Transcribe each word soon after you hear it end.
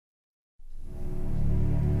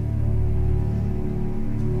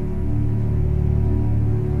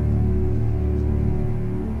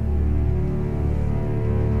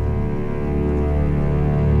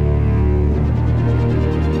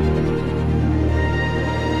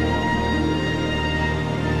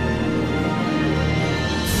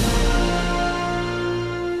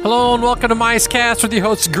Hello and welcome to MiceCast with your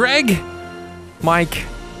hosts Greg, Mike,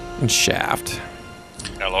 and Shaft.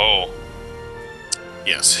 Hello.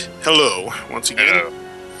 Yes. Hello. Once again. Hello.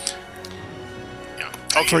 Yeah.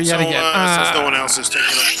 Okay. Where you So gotta get- since no one else is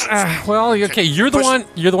taking up. Well, okay, you're the one.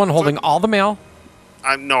 You're the one holding all the mail.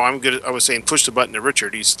 I'm good. I was saying push the button to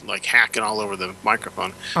Richard. He's like hacking all over the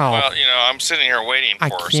microphone. Oh, Well, I'm sitting here waiting I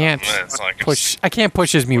for can't something. It's like push. I can't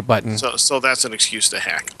push his mute button. So that's an excuse to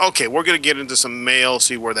hack. Okay, we're gonna get into some mail,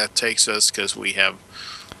 see where that takes us, because we have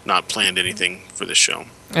not planned anything for the show.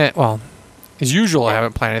 Well, as usual, I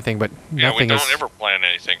haven't planned anything, but we nothing don't has. ever plan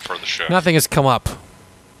anything for the show. Nothing has come up.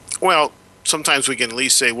 Well, sometimes we can at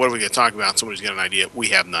least say, what are we going to talk about? Somebody's got an idea. We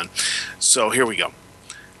have none. So here we go.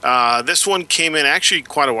 This one came in actually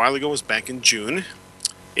quite a while ago. It was back in June.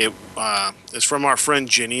 It is from our friend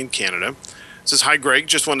Jenny in Canada. It says, "Hi, Greg.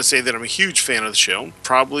 Just want to say that I'm a huge fan of the show.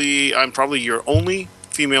 I'm probably your only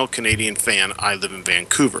female Canadian fan. I live in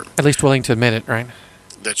Vancouver." At least willing to admit it, right?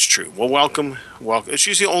 That's true. Well, welcome.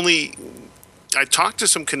 She's the only... I talked to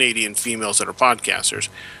some Canadian females that are podcasters,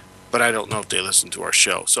 but I don't know if they listen to our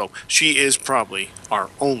show. So she is probably our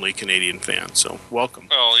only Canadian fan. So welcome.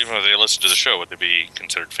 Well, even if they listen to the show, would they be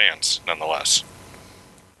considered fans nonetheless?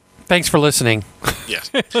 Thanks for listening. Yes.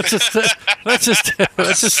 let's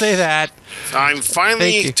just say that. I'm Thank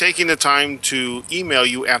finally you. taking the time to email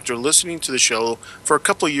you after listening to the show for a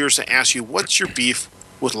couple of years to ask you what's your beef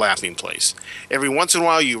with Laughing Place. Every once in a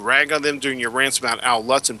while you rag on them during your rants about Al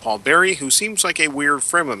Lutz and Paul Berry, who seems like a weird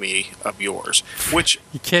frenemy of yours. Which,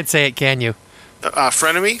 You can't say it, can you?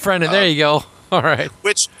 frenemy? Friend, there you go. All right.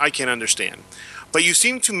 Which I can understand. But you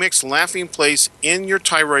seem to mix Laughing Place in your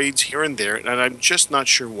tirades here and there, and I'm just not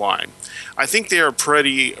sure why. I think they are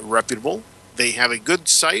pretty reputable. They have a good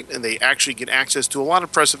site, and they actually get access to a lot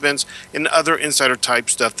of press events and other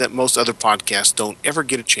insider-type stuff that most other podcasts don't ever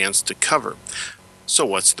get a chance to cover. So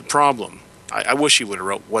what's the problem? I wish he would have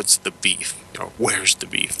wrote, "What's the beef?" Or "Where's the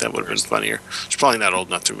beef?" That would have been funnier. He's probably not old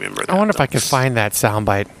enough to remember that. I wonder if though. I can find that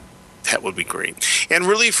soundbite. That would be great. And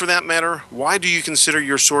really, for that matter, why do you consider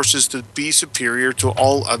your sources to be superior to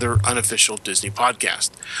all other unofficial Disney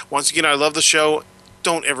podcasts? Once again, I love the show.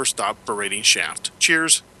 Don't ever stop berating Shaft.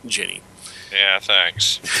 Cheers, Jenny. Yeah,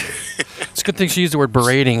 thanks. It's a good thing she used the word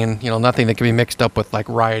berating, and nothing that can be mixed up with like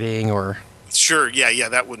rioting or. Sure, yeah,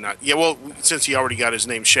 that would not. Yeah, well, since he already got his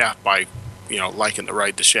name Shaft by, liking the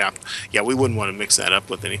ride to Shaft, yeah, we wouldn't want to mix that up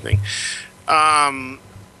with anything.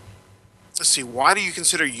 Let's see, why do you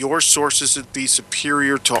consider your sources to be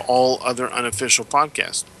superior to all other unofficial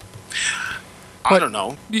podcasts? I don't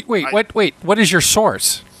know. Wait. What is your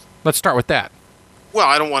source? Let's start with that. Well,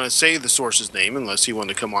 I don't want to say the source's name unless he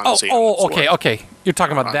wanted to come on and say it. Okay. You're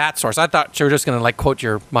talking about that source. I thought you were just going to quote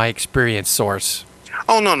my experience source.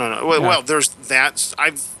 Oh, no. Well, there's that.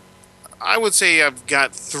 I would say I've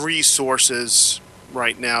got 3 sources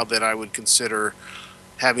right now that I would consider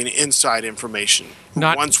having inside information. Who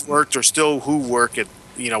once worked or still who work at,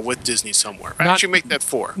 with Disney somewhere. I actually make that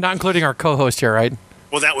 4. Not including our co-host here, right?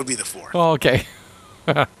 Well, that would be the 4. Oh, okay.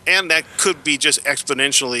 And that could be just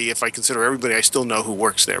exponentially if I consider everybody I still know who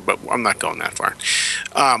works there, but I'm not going that far.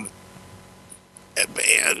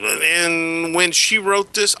 And when she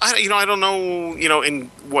wrote this, I don't know,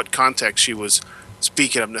 in what context she was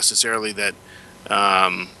speaking of necessarily that,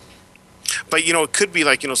 but it could be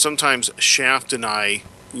like, sometimes Shaft and I,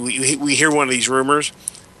 we hear one of these rumors,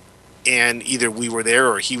 and either we were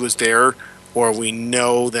there or he was there, or we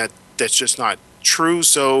know that that's just not true.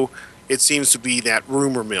 So it seems to be that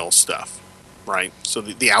rumor mill stuff, right? So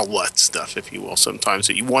the outlet stuff, if you will. Sometimes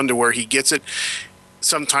that you wonder where he gets it.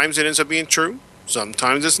 Sometimes it ends up being true.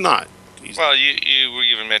 Sometimes it's not. Well, you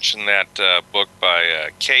even mentioned that book by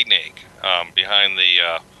Koenig, Behind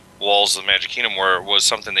the Walls of the Magic Kingdom, where it was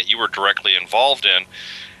something that you were directly involved in,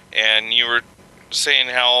 and you were saying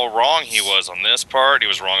how wrong he was on this part, he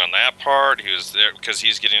was wrong on that part, he was there because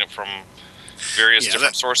he's getting it from various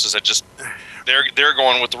different sources that just they're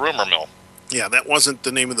going with the rumor mill. Yeah, that wasn't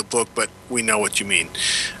the name of the book, but we know what you mean.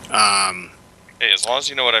 Hey, as long as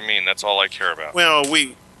you know what I mean, that's all I care about. Well,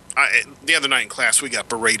 the other night in class, we got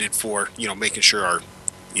berated for, making sure our,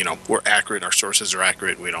 we're accurate, our sources are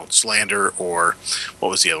accurate, we don't slander, or, what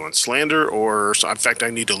was the other one? Slander, or, in fact, I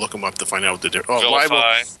need to look them up to find out what the difference.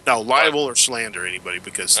 Oh, libel or slander anybody,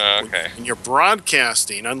 because when you're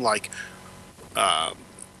broadcasting, unlike,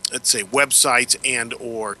 let's say, websites and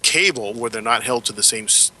or cable, where they're not held to the same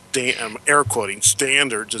air quoting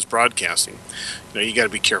standards as broadcasting, you got to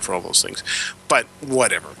be careful of all those things. But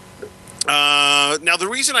whatever. Now, the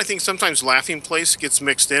reason I think sometimes Laughing Place gets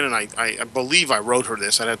mixed in, and I believe I wrote her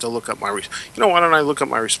this. I'd have to look up my... why don't I look up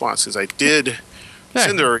my response? Because I did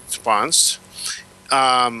send her a response.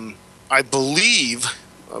 I believe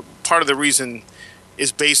part of the reason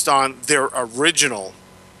is based on their original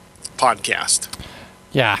podcast.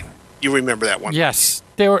 Yeah. You remember that one? Yes.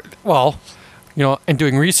 They were, well, in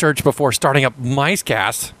doing research before starting up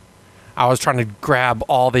MiceCast, I was trying to grab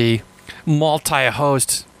all the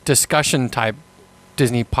multi-host discussion type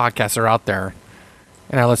Disney podcasts that are out there.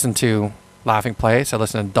 And I listened to Laughing Place. I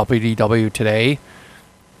listened to WDW Today.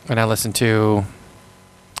 And I listened to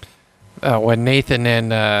when Nathan and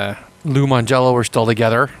Lou Mangello were still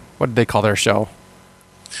together. What did they call their show?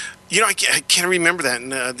 I can't remember that.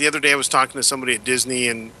 And the other day I was talking to somebody at Disney,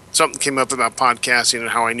 and something came up about podcasting and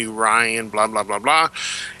how I knew Ryan, blah, blah, blah, blah.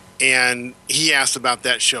 And he asked about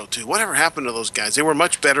that show, too. Whatever happened to those guys? They were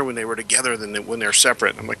much better when they were together than when they're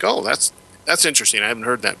separate. I'm like, oh, that's interesting. I haven't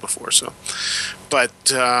heard that before. So, but...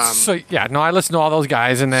 I listened to all those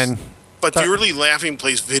guys, and then... But the early Laughing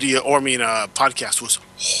Place podcast was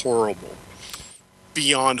horrible.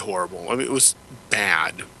 Beyond horrible. I mean, it was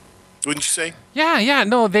bad. Wouldn't you say? Yeah.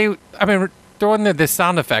 No, they're in the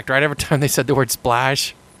sound effect, right? Every time they said the word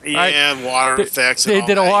splash. Yeah, right? water effects. They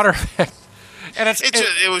did a water effect. And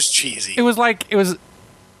it was cheesy. It was like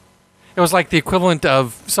the equivalent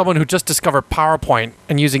of someone who just discovered PowerPoint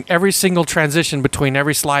and using every single transition between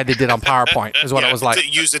every slide they did on PowerPoint is what it was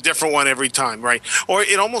like. Use a different one every time, right? Or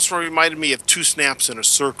it almost reminded me of two snaps in a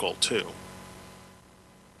circle, too.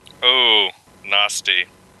 Oh, nasty.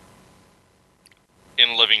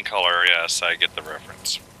 In living color, yes, I get the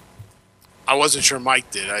reference. I wasn't sure Mike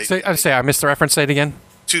did. I missed the reference. Say it again.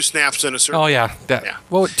 Two snaps in a circle. Oh, yeah.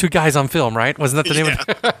 Well, two guys on film, right? Wasn't that the name of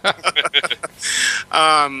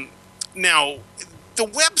it? Now, the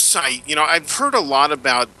website, I've heard a lot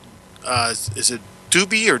about, is it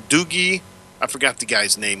Doobie or Doogie? I forgot the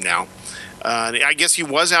guy's name now. I guess he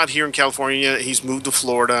was out here in California. He's moved to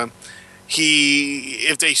Florida.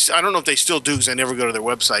 I don't know if they still do because I never go to their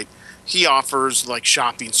website. He offers like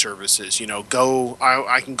shopping services,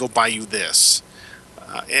 I can go buy you this.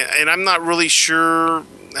 And I'm not really sure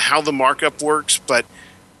how the markup works, but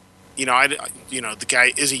the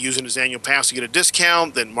guy, is he using his annual pass to get a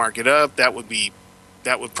discount, then mark it up? That would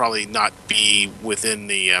probably not be within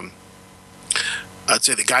the, I'd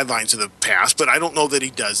say the guidelines of the pass, but I don't know that he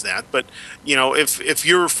does that. But, if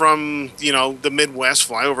you're from, the Midwest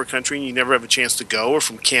flyover country and you never have a chance to go, or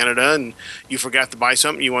from Canada and you forgot to buy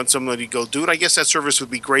something, you want somebody to go do it, I guess that service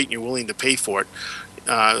would be great and you're willing to pay for it.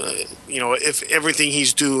 If everything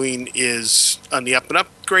he's doing is on the up and up,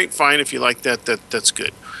 great, fine. If you like that, that's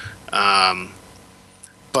good.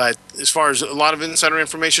 But as far as a lot of insider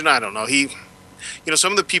information, I don't know.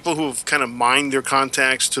 Some of the people who have kind of mined their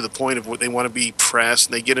contacts to the point of what they want to be press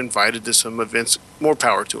and they get invited to some events, more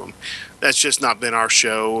power to them. That's just not been our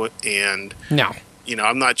show. And, no.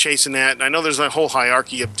 I'm not chasing that. And I know there's a whole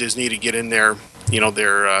hierarchy of Disney to get in there,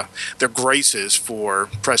 their graces for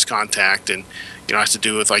press contact and, has to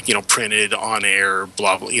do with printed on air,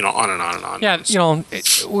 blah, blah, on and on and on. Yeah,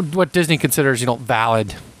 what Disney considers,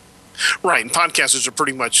 valid. Right. And podcasters are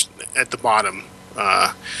pretty much at the bottom.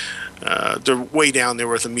 They're way down there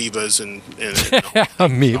with amoebas and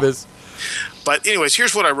amoebas. But anyways,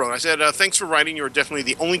 here's what I wrote. I said, thanks for writing. You're definitely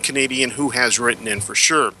the only Canadian who has written in for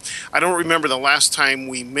sure. I don't remember the last time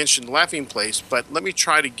we mentioned Laughing Place, but let me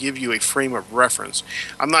try to give you a frame of reference.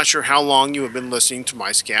 I'm not sure how long you have been listening to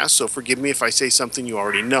MiceCast, so forgive me if I say something you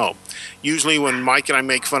already know. Usually when Mike and I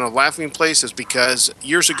make fun of Laughing Place is because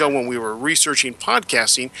years ago when we were researching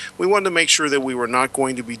podcasting, we wanted to make sure that we were not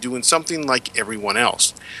going to be doing something like everyone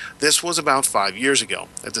else. This was about 5 years ago.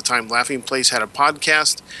 At the time Laughing Place had a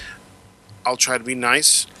podcast, I'll try to be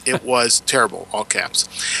nice. It was terrible, all caps.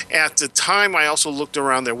 At the time, I also looked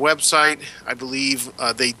around their website. I believe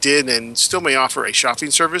they did and still may offer a shopping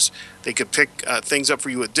service. They could pick things up for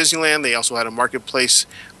you at Disneyland. They also had a marketplace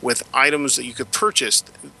with items that you could purchase.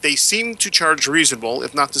 They seemed to charge reasonable,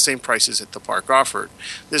 if not the same prices that the park offered.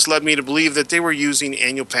 This led me to believe that they were using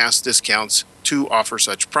annual pass discounts to offer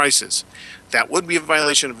such prices. That would be a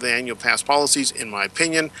violation of the annual pass policies, in my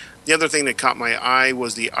opinion. The other thing that caught my eye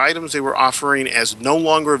was the items they were offering as no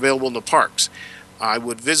longer available in the parks. I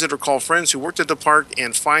would visit or call friends who worked at the park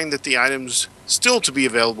and find that the items still to be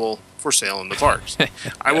available for sale in the parks.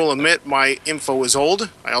 I will admit my info is old.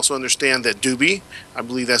 I also understand that Doobie, I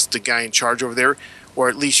believe that's the guy in charge over there, or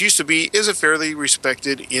at least used to be, is a fairly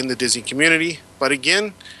respected in the Disney community. But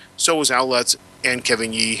again, so was Outlets and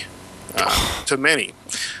Kevin Yee to many.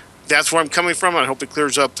 That's where I'm coming from. I hope it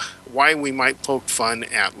clears up why we might poke fun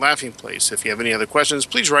at Laughing Place. If you have any other questions,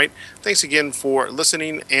 please write. Thanks again for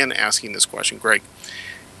listening and asking this question, Greg.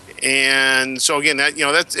 And so again,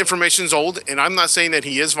 that information's old, and I'm not saying that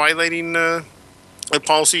he is violating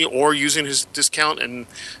policy or using his discount and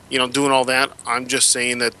doing all that. I'm just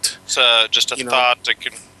saying that It's just a thought that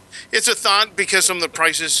can. it's a thought because some of the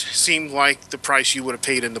prices seemed like the price you would have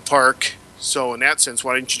paid in the park. So in that sense,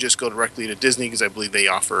 why didn't you just go directly to Disney? Because I believe they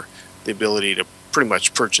offer the ability to pretty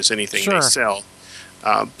much purchase anything Sure. they sell.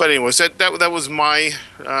 But anyways, that was my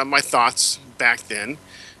my thoughts back then,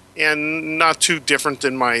 and not too different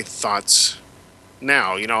than my thoughts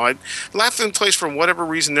now. Laughing Place for whatever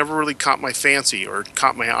reason never really caught my fancy or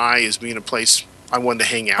caught my eye as being a place I wanted to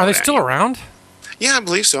hang out. Are they at. still around? Yeah, I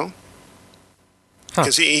believe so. Huh.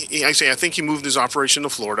 Because I think he moved his operation to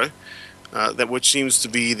Florida, which seems to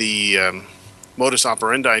be the modus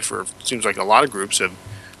operandi for seems like a lot of groups have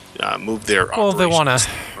moved their. Well, they want to.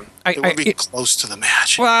 They want to be close to the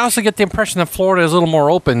match. Well, I also get the impression that Florida is a little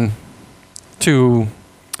more open to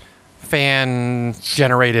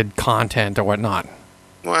fan-generated content or whatnot.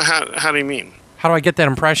 Well, how do you mean? How do I get that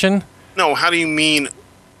impression? No, how do you mean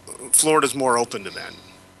Florida's more open to that?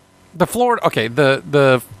 The Florida. Okay,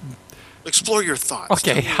 the Explore your thoughts.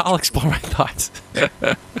 Okay, I'll explore my thoughts.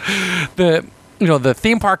 The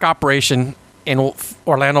theme park operation in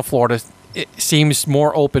Orlando, Florida, it seems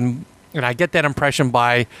more open, and I get that impression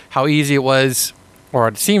by how easy it was, or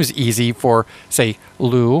it seems easy for, say,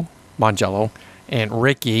 Lou Mongello and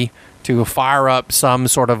Ricky to fire up some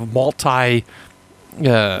sort of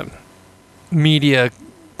media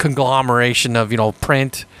conglomeration of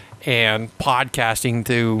print and podcasting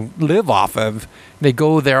to live off of. They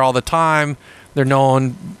go there all the time. They're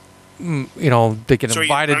known, they get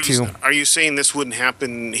invited to. Are you saying this wouldn't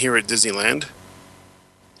happen here at Disneyland?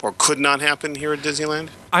 Or could not happen here at Disneyland?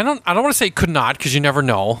 I don't want to say could not, because you never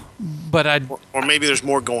know, but or maybe there's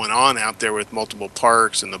more going on out there with multiple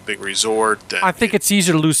parks and the big resort. I think it's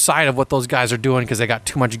easier to lose sight of what those guys are doing because they got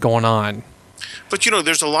too much going on. But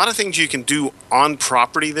there's a lot of things you can do on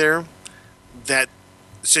property there that,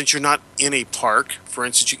 since you're not in a park, for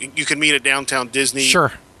instance, you can meet at Downtown Disney.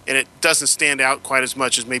 Sure. And it doesn't stand out quite as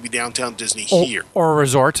much as maybe Downtown Disney here. Or a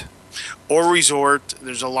resort. Or resort.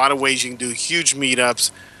 There's a lot of ways you can do huge meetups,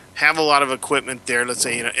 have a lot of equipment there, let's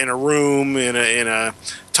say in a room, in a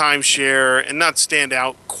timeshare, and not stand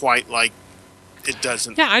out quite like it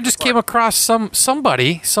doesn't. Yeah, I just came across some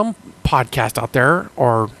podcast out there,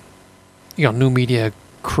 or new media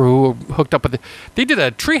crew hooked up with they did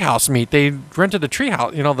a treehouse meet. They rented a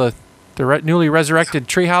treehouse, the newly resurrected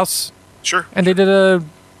treehouse. Sure. And they did a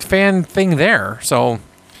fan thing there. So,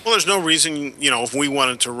 well, there's no reason, if we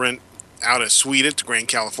wanted to rent out a suite at the Grand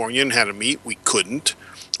California and had a meet, we couldn't.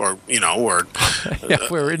 Or or if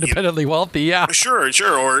we were independently wealthy, yeah. Sure.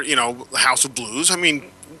 Or House of Blues. I mean,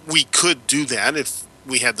 we could do that if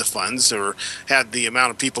we had the funds or had the amount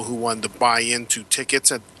of people who wanted to buy into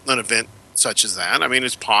tickets at an event such as that. I mean,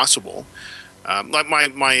 it's possible. Like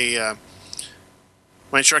my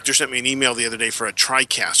instructor sent me an email the other day for a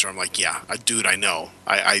TriCaster. I'm like, yeah, dude, I know.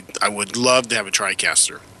 I would love to have a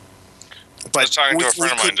TriCaster. But I was talking to a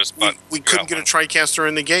friend of mine just about. We couldn't get a TriCaster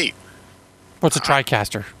in the gate. What's a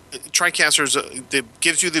TriCaster? TriCaster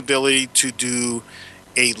gives you the ability to do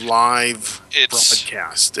a live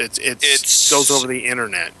broadcast. It goes over the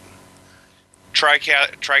internet.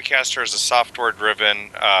 TriCaster is a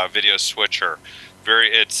software-driven video switcher.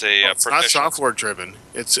 It's not software-driven.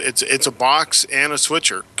 It's a box and a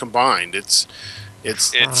switcher combined. It's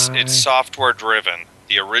software-driven.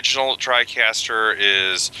 The original TriCaster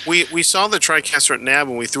is. We saw the TriCaster at NAB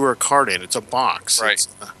when we threw our card in. It's a box. Right.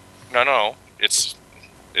 No. It's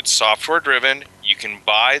software driven. You can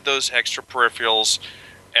buy those extra peripherals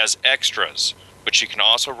as extras, but you can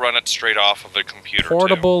also run it straight off of a computer.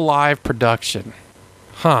 Portable live production.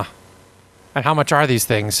 Huh. And how much are these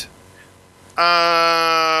things?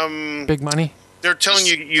 Big money? They're telling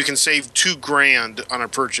you can save $2,000 on a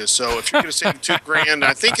purchase. So if you're going to save $2,000,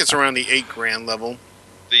 I think it's around the $8,000 level.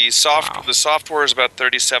 The software is about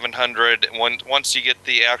 $3,700. Once you get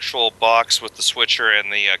the actual box with the switcher and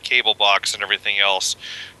the cable box and everything else,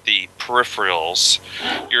 the peripherals,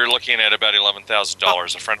 you're looking at about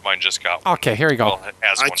 $11,000. A friend of mine just got one. Okay, here you go.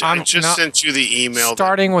 I just sent you the email.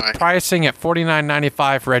 Starting with pricing at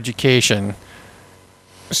 $49.95 for education.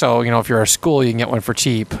 So, if you're a school, you can get one for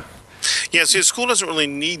cheap. Yeah, see, a school doesn't really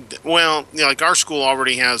need. Well, like our school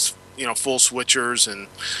already has, full switchers and.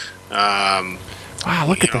 Wow,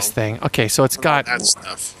 look at this thing. Okay, so it's got that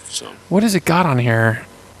stuff. So what has it got on here?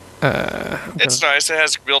 It's nice. It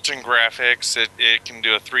has built-in graphics. It can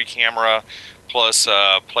do a 3-camera plus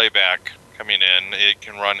playback coming in. It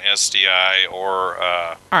can run SDI or.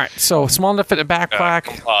 All right, so small enough fit a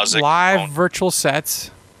backpack, live virtual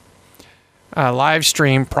sets, live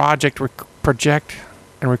stream, project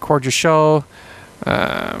and record your show.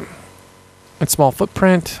 and small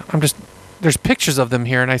footprint. There's pictures of them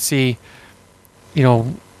here, and I see,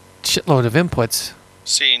 shitload of inputs.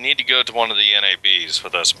 See, you need to go to one of the NABs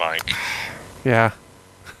with us, Mike. Yeah.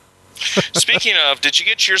 Speaking of, did you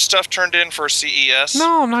get your stuff turned in for CES?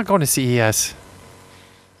 No, I'm not going to CES.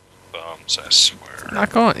 Bums, I swear. Not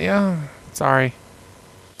going. Yeah. Sorry.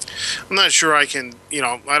 I'm not sure I can,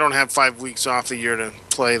 I don't have 5 weeks off a year to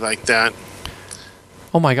play like that.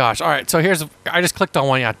 Oh my gosh. All right. So I just clicked on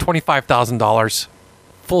one. Yeah. $25,000.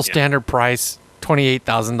 Full standard price.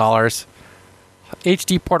 $28,000.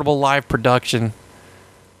 HD portable live production.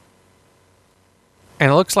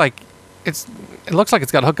 And it looks like it's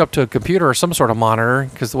got hooked up to a computer or some sort of monitor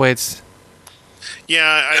because the way it's.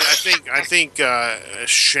 Yeah, I think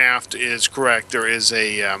Shaft is correct. There is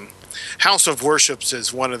a House of Worships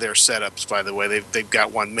is one of their setups. By the way, they've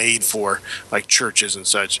got one made for like churches and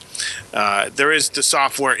such. There is the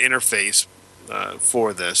software interface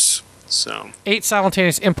for this. So 8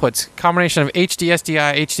 simultaneous inputs, combination of HD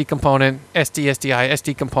SDI, HD component, SD SDI,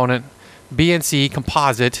 SD component, BNC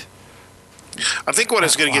composite. I think what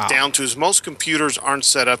it's going to get down to is most computers aren't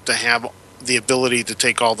set up to have the ability to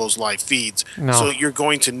take all those live feeds. No. So you're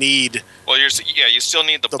going to need. Well, you still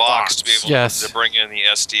need the box to be able to bring in the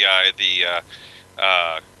SDI, the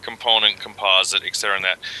component, composite, etc. And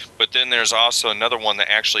that. But then there's also another one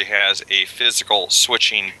that actually has a physical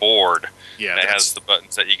switching board that has the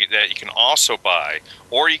buttons that you can also buy,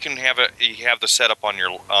 or you can have the setup on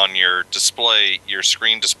your display, your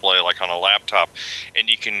screen display, like on a laptop, and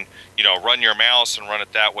you can run your mouse and run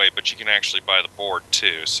it that way. But you can actually buy the board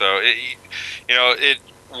too. So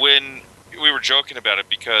when we were joking about it,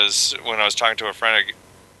 because when I was talking to a friend,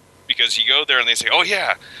 because you go there and they say, oh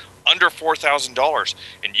yeah, under $4,000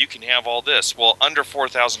 and you can have all this. Well, under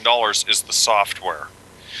 $4,000 is the software.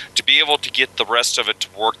 To be able to get the rest of it to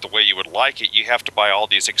work the way you would like it, you have to buy all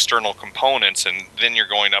these external components, and then you're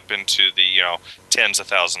going up into the tens of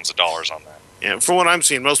thousands of dollars on that. Yeah, for what I'm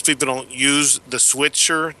seeing, most people don't use the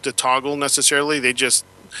switcher to toggle necessarily.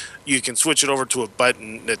 You can switch it over to a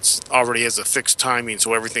button that's already has a fixed timing,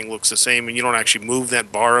 so everything looks the same, and you don't actually move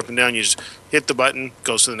that bar up and down. You just hit the button,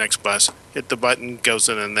 goes to the next bus. Hit the button, goes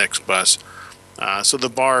to the next bus. So the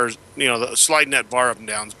bars, the sliding that bar up and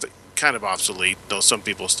down is kind of obsolete, though some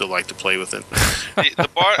people still like to play with it. The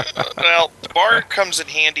bar comes in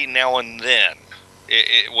handy now and then.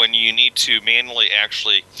 When you need to manually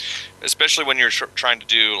actually, especially when you're trying to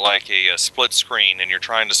do like a split screen and you're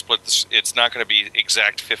trying to split this, it's not going to be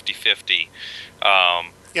exact 50-50.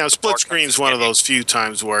 Split screen is one of those few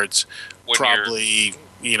times where it's probably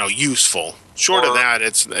useful. Short of that,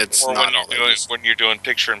 it's not always. When you're doing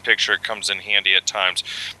picture-in-picture, it comes in handy at times.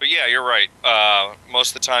 But yeah, you're right.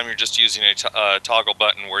 Most of the time, you're just using a toggle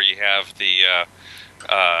button where you have the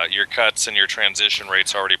your cuts and your transition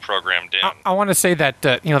rates already programmed in. I want to say that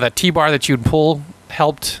that T-bar that you'd pull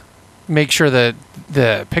helped make sure that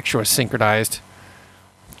the picture was synchronized.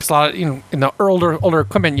 Because a lot of in the older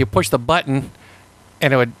equipment, you push the button,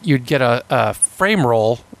 and you'd get a frame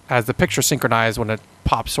roll as the picture synchronized when it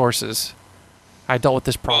pops sources. I dealt with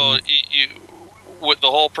this problem. Well,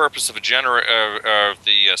 the whole purpose of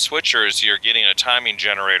the switcher is you're getting a timing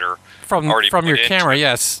generator from your camera,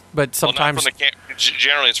 yes. But sometimes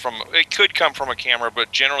generally it could come from a camera,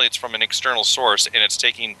 but generally it's from an external source, and it's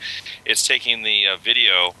taking the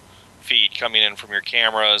video feed coming in from your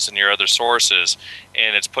cameras and your other sources,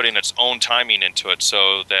 and it's putting its own timing into it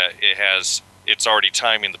so that it's already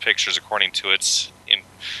timing the pictures according to its.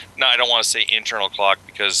 I don't want to say internal clock,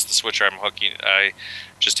 because the switcher I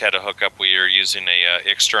just had a hookup. We are using a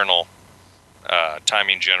external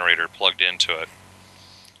timing generator plugged into it.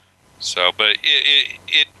 So, but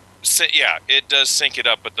it does sync it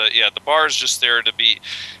up. But the bar is just there to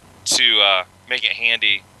make it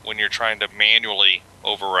handy when you're trying to manually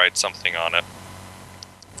override something on it.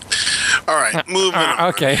 All right, moving on.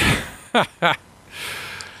 Okay.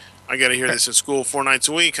 I got to hear this at school 4 nights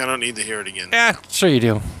a week. I don't need to hear it again. Yeah, sure you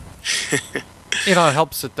do. It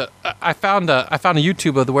helps that I found a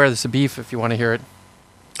YouTube of the Where There's a Beef if you want to hear it.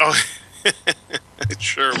 Oh,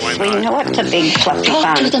 sure, why not? We know it's a big fluffy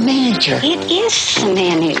Talk to the manager. It is the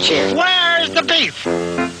manager. Where's the beef?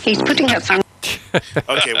 He's putting us on.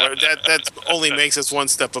 Okay, well, that only makes us one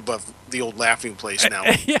step above the old laughing place now.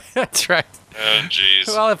 Yeah, that's right. Oh, jeez.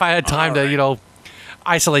 Well, if I had time to,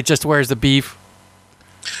 isolate just Where's the Beef.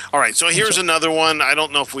 All right, so here's another one. I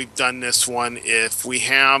don't know if we've done this one. If we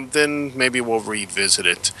have, then maybe we'll revisit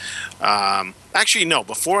it. Actually, no.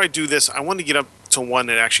 Before I do this, I want to get up to one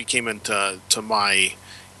that actually came into my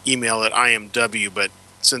email at IMW. But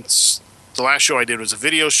since the last show I did was a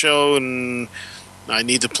video show, and I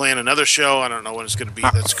need to plan another show. I don't know when it's going to be.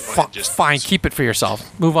 That's going to just Fine, keep it for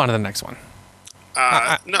yourself. Move on to the next one.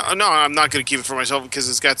 no, I'm not going to keep it for myself because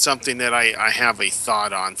it's got something that I have a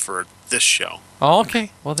thought on for this show. Oh,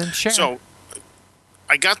 okay. Well, then share. So,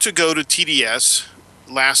 I got to go to TDS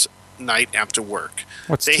last night after work.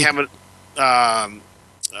 What's they T- have a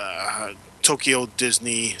Tokyo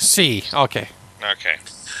Disney. C. Okay. Okay.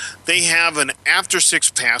 They have an after 6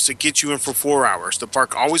 pass that gets you in for 4 hours. The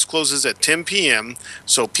park always closes at 10 p.m.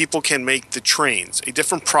 so people can make the trains. A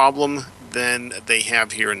different problem than they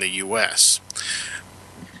have here in the U.S.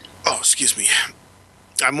 Oh, excuse me.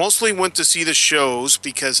 I mostly went to see the shows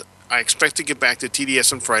because I expect to get back to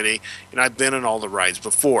TDS on Friday, and I've been on all the rides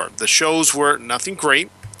before. The shows were nothing great.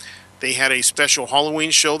 They had a special Halloween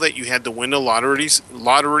show that you had to win the lottery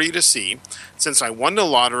to see. Since I won the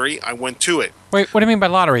lottery, I went to it. Wait, what do you mean by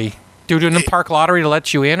lottery? Do it in the park lottery to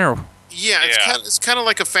let you in, or? Yeah, it's kind of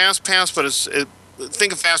like a fast pass, but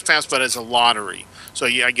think of fast pass, but as a lottery. So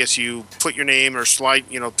I guess you put your name or slide.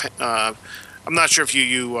 I'm not sure if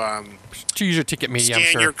you To use your ticket media, I'm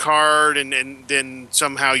scan sure. your card and then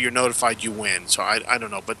somehow you're notified you win. So I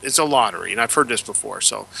don't know, but it's a lottery, and I've heard this before,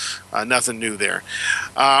 so nothing new there.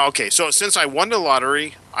 Okay, so since I won the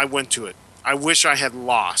lottery, I went to it. I wish I had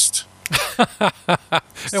lost.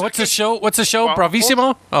 Hey, what's the show? Well,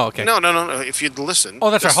 Bravissimo? Oh, okay. No. If you'd listen.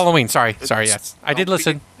 Oh, that's right. This- Halloween. Sorry. Yes. I did Don't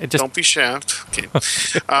listen. It just Don't be shaft. Okay.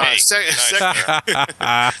 Hey,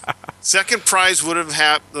 Second prize would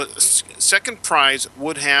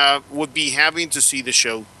be having to see the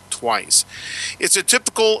show twice. It's a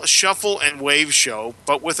typical shuffle and wave show,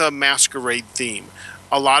 but with a masquerade theme.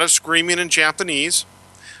 A lot of screaming in Japanese.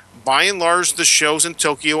 By and large, the shows in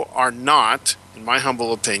Tokyo are not, in my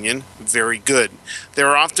humble opinion, very good.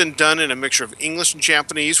 They're often done in a mixture of English and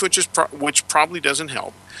Japanese, which probably doesn't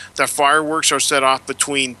help. The fireworks are set off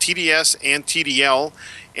between TDS and TDL,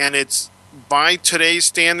 and it's, by today's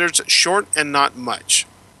standards, short and not much.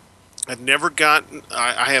 I have never gotten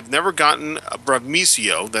a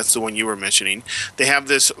Bravissimo. That's the one you were mentioning. They have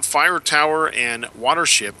this fire tower and water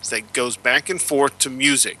ship that goes back and forth to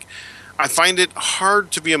music. I find it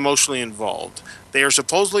hard to be emotionally involved. They are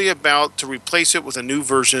supposedly about to replace it with a new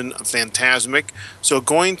version of Fantasmic, so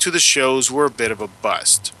going to the shows were a bit of a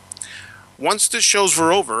bust. Once the shows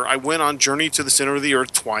were over, I went on Journey to the Center of the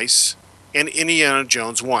Earth twice and Indiana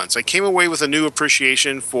Jones once. I came away with a new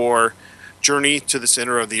appreciation for Journey to the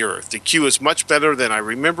Center of the Earth. The queue is much better than I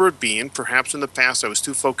remember it being. Perhaps in the past I was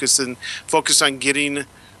too focused on getting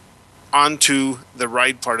onto the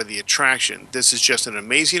ride part of the attraction. This is just an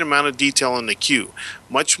amazing amount of detail in the queue,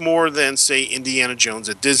 much more than, say, Indiana Jones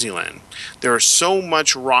at Disneyland. There is so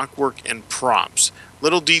much rock work and props,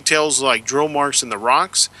 little details like drill marks in the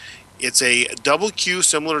rocks. It's a double queue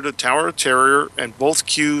similar to Tower of Terror, and both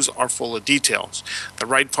queues are full of details. The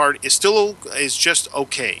ride part is just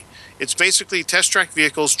okay. It's basically test track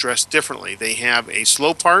vehicles dressed differently. They have a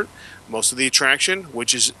slow part, most of the attraction,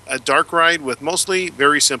 which is a dark ride with mostly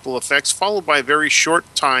very simple effects, followed by a very short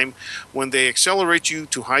time when they accelerate you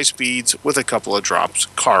to high speeds with a couple of drops.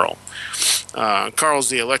 Carl's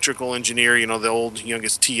the electrical engineer, the old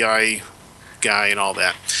youngest TI guy and all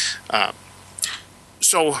that.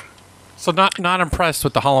 So not impressed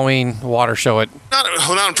with the Halloween water show.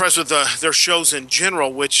 Not impressed with their shows in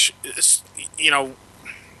general, which is,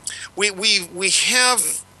 we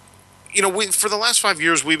have. For the last 5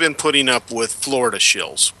 years, we've been putting up with Florida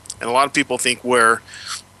shills. And a lot of people think we're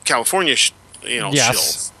California,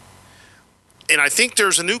 shills. And I think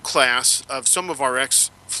there's a new class of some of our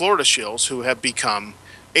ex-Florida shills who have become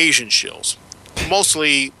Asian shills,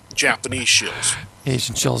 mostly Japanese shills.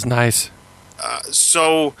 Asian shill's nice.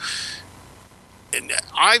 So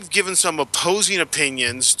I've given some opposing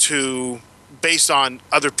opinions based on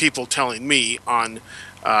other people telling me on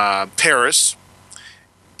Paris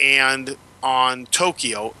and on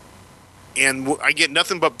Tokyo, and I get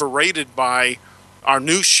nothing but berated by our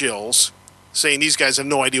new shills saying these guys have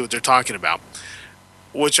no idea what they're talking about,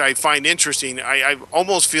 which I find interesting. I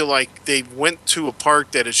almost feel like they went to a park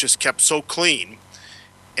that is just kept so clean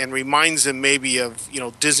and reminds them maybe of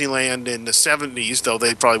Disneyland in the 70s, though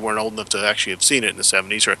they probably weren't old enough to actually have seen it in the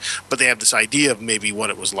 70s, but they have this idea of maybe what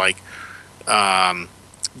it was like,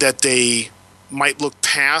 that they might look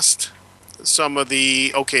past some of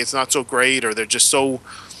it's not so great, or they're just so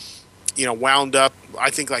wound up. I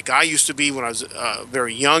think like I used to be when I was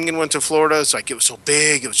very young and went to Florida. It's like it was so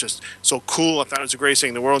big, it was just so cool. I thought it was the greatest thing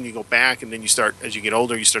in the world. And you go back, and then as you get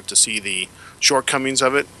older, you start to see the shortcomings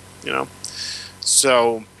of it.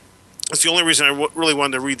 So that's the only reason I really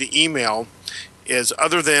wanted to read the email, is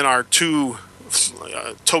other than our two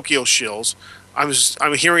Tokyo shills,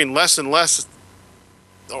 I'm hearing less and less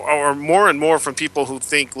or more and more from people who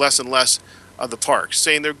think less and less of the parks,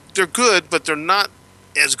 saying they're good, but they're not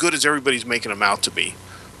as good as everybody's making them out to be.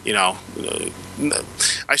 You know,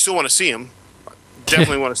 I still want to see them.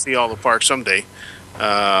 Definitely want to see all the parks someday.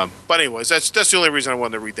 But anyways, that's the only reason I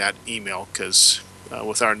wanted to read that email, because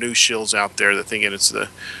with our new shills out there, they're thinking it's the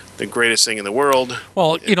greatest thing in the world.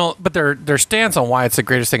 Well, you know, but their stance on why it's the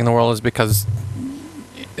greatest thing in the world is because,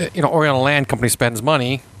 you know, Oriental Land Company spends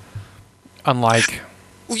money, unlike.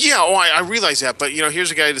 Well, yeah, I realize that, but you know, here's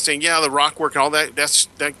a guy that's saying, yeah, the rock work and all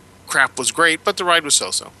that crap was great, but the ride was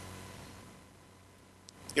so-so.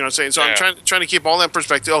 You know what I'm saying? So I'm trying to keep all that in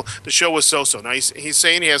perspective. Oh, the show was so-so. Now he's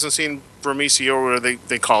saying he hasn't seen Vermisio, or whatever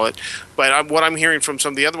they call it, but what I'm hearing from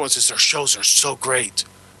some of the other ones is their shows are so great.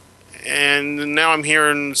 And now I'm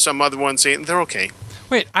hearing some other ones saying they're okay.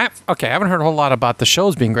 Wait, I haven't heard a whole lot about the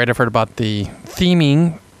shows being great. I've heard about the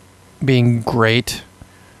theming being great.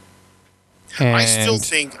 And I still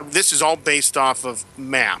think this is all based off of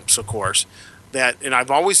maps, of course. And I've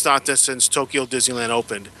always thought this since Tokyo Disneyland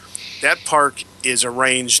opened. That park is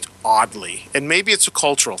arranged oddly, and maybe it's a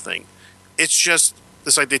cultural thing. It's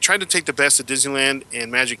like they tried to take the best of Disneyland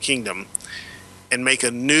and Magic Kingdom and make a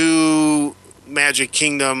new Magic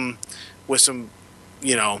Kingdom with some,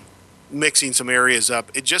 you know, mixing some areas up.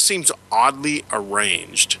 It just seems oddly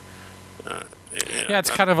arranged. Yeah, it's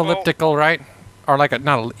kind of elliptical, right? Or like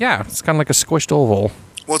it's kind of like a squished oval.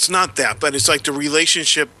 Well, it's not that, but it's like the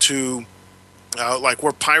relationship to, like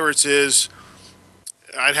where Pirates is.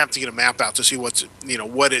 I'd have to get a map out to see what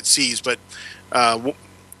it sees, but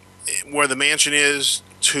where the mansion is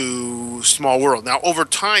to Small World. Now, over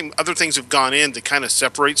time, other things have gone in to kind of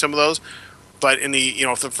separate some of those, but in the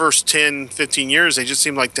the first 10, 15 years, they just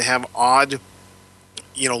seem like to have odd,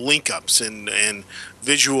 link ups and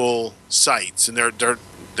visual sites, and they're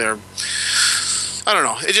I don't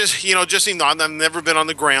know. It just seemed odd. I've never been on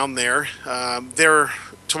the ground there.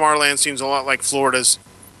 Tomorrowland seems a lot like Florida's.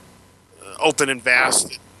 Open and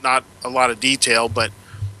vast, not a lot of detail, but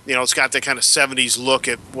it's got that kind of 70s look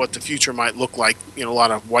at what the future might look like. A lot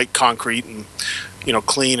of white concrete and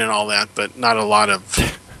clean and all that, but not a lot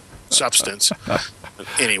of substance.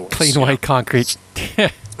 Anyways, clean white concrete.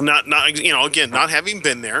 not again, not having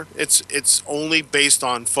been there, it's only based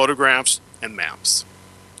on photographs and maps.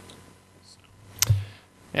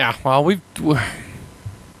 Yeah, well,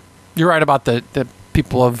 you're right about the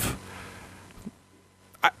people of.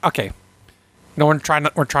 Okay. No, we're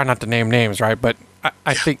trying not to name names, right? But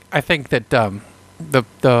I think that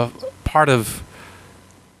the part of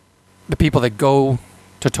the people that go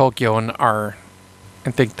to Tokyo and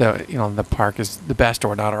think the park is the best or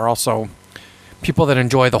whatnot are also people that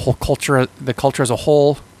enjoy the whole culture, the culture as a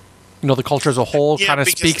whole. The culture as a whole kind of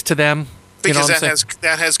speaks to them. Because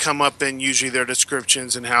that has come up in usually their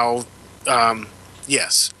descriptions and how.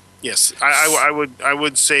 Yes, I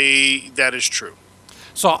would say that is true.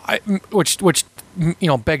 So, which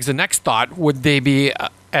begs the next thought: would they be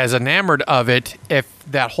as enamored of it if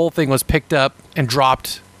that whole thing was picked up and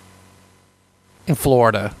dropped in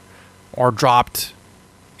Florida, or dropped,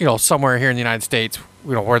 somewhere here in the United States,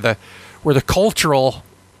 where the cultural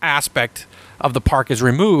aspect of the park is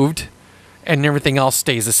removed, and everything else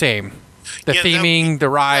stays the same? The theming, the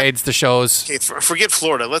rides, the shows. Okay, forget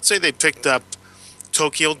Florida. Let's say they picked up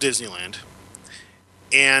Tokyo Disneyland,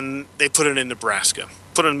 and they put it in Nebraska.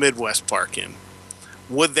 Put a Midwest park in.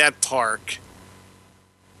 Would that park,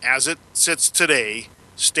 as it sits today,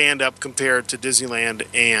 stand up compared to Disneyland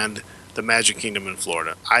and the Magic Kingdom in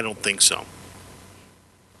Florida? I don't think so.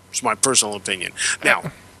 It's my personal opinion.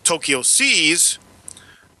 Now, Tokyo Seas,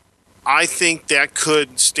 I think that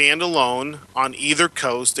could stand alone on either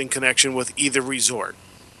coast in connection with either resort,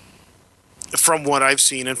 from what I've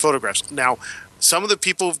seen in photographs. Now, some of the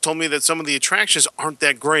people have told me that some of the attractions aren't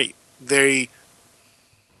that great. They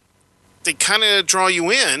kind of draw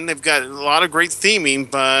you in. They've got a lot of great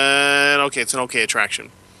theming, but it's an okay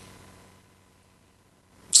attraction.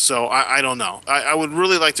 So I don't know. I would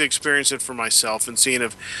really like to experience it for myself and seeing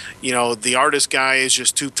if, the artist guy is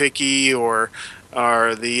just too picky, or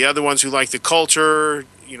the other ones who like the culture,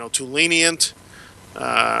 too lenient.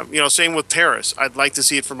 Same with Paris. I'd like to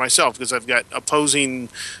see it for myself because I've got opposing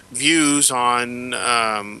views on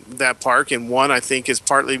that park, and one I think is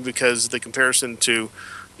partly because the comparison to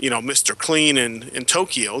Mr. Clean in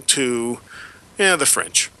Tokyo to the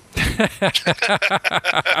French.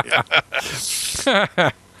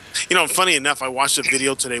 Funny enough, I watched a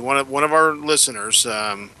video today. One of our listeners,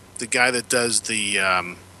 the guy that does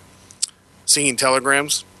the singing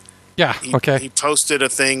telegrams. Yeah. He posted a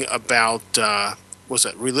thing about was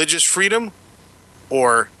it religious freedom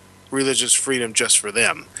or religious freedom just for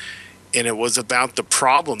them? and it was about the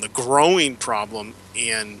problem, the growing problem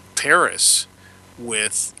in Paris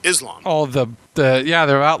with Islam. Oh,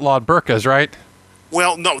 they're outlawed burqas, right?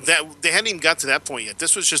 Well, no, that they hadn't even got to that point yet.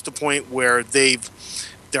 This was just the point where they're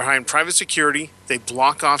hiring private security. They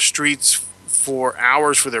block off streets for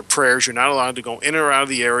hours for their prayers. You're not allowed to go in or out of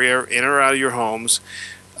the area, in or out of your homes.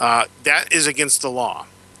 That is against the law,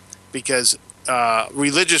 because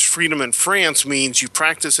religious freedom in France means you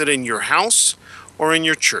practice it in your house or in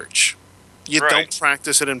your church. You Right. don't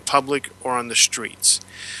practice it in public or on the streets.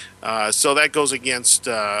 So that goes against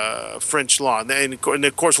French law. And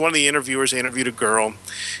of course, one of the interviewers, they interviewed a girl,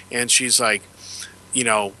 and she's like,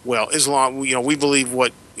 well, Islam, we believe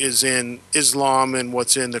what is in Islam and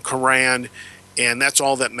what's in the Quran, and that's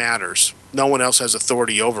all that matters. No one else has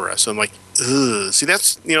authority over us. I'm like, ugh. See,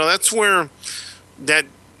 that's where that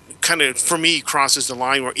kind of, for me, crosses the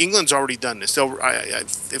line where England's already done this.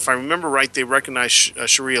 If I remember right, they recognize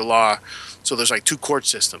Sharia law, so there's like 2 court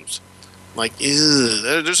systems. Like,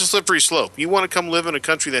 there's a slippery slope. You want to come live in a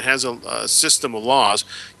country that has a system of laws,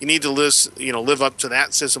 you need to live up to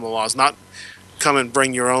that system of laws, not come and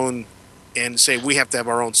bring your own and say we have to have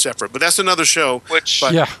our own separate. But that's another show. Which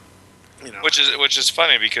which is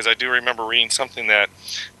funny, because I do remember reading something that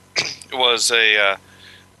was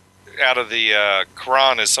out of the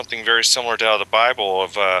Quran, is something very similar to out of the Bible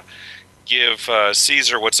of give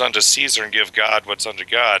Caesar what's unto Caesar and give God what's unto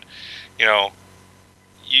God.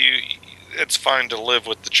 It's fine to live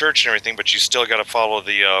with the church and everything, but you still got to follow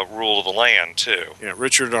the rule of the land too. Yeah,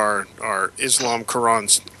 Richard, our Islam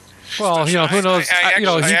Quran's. Well, who knows?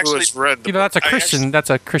 That's a Christian. That's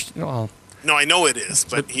a Christian. Well, no, I know it is,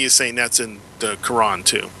 but he is saying that's in the Quran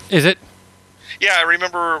too. Is it? Yeah, I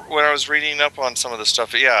remember when I was reading up on some of the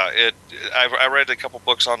stuff. Yeah, I read a couple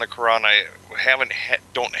books on the Quran. I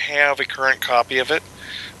don't have a current copy of it,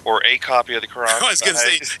 or a copy of the Quran. I was going to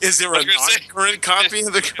say, is there a non-current copy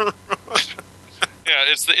of the Quran? Yeah,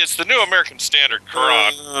 it's the New American Standard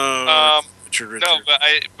Quran. Richard. No,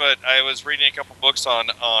 but I was reading a couple books on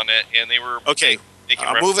it, and they were okay.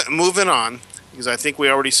 Moving on, because I think we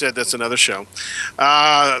already said that's another show.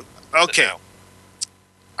 Okay.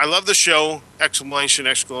 I love the show! Exclamation!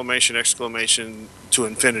 Exclamation! Exclamation to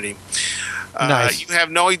infinity. Nice. You have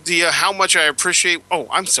no idea how much I appreciate. Oh,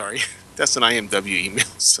 I'm sorry. That's an IMW email.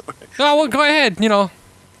 Sorry. No, well, go ahead. Maybe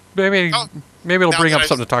it'll bring up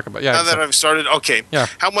something to talk about. Yeah. Now that I've started, okay. Yeah.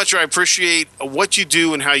 How much I appreciate what you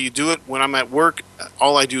do and how you do it. When I'm at work,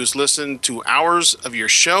 all I do is listen to hours of your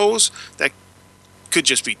shows. That could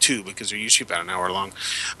just be 2, because they're usually about an hour long.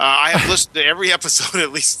 I have listened to every episode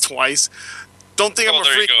at least twice. Don't think I'm a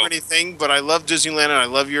freak or anything, but I love Disneyland, and I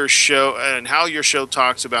love your show and how your show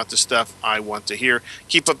talks about the stuff I want to hear.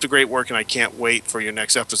 Keep up the great work, and I can't wait for your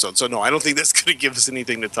next episode. So, no, I don't think that's going to give us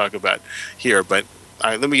anything to talk about here, but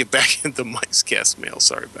let me get back into Micecast mail.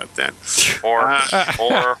 Sorry about that.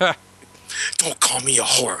 Whore. Don't call me a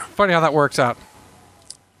whore. Funny how that works out.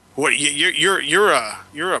 What, you're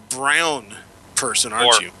a brown person,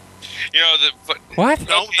 aren't you? What?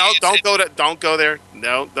 Don't go there.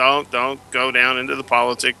 No, don't go down into the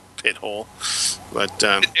politic pit hole. But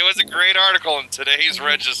it was a great article in today's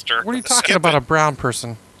Register. What are you talking about, a brown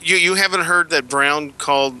person? You haven't heard that Brown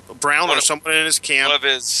called or someone in his camp? One of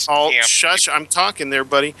his called, camp. Shush! I'm talking there,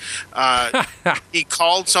 buddy. He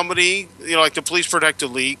called somebody, like the Police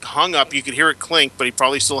Protective League, hung up. You could hear it clink, but he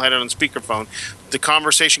probably still had it on speakerphone. The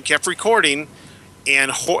conversation kept recording.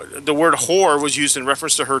 And the word whore was used in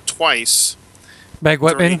reference to her twice. Meg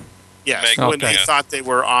Whitman? Yes, when they thought they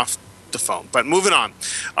were off the phone. But moving on.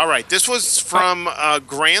 All right, this was from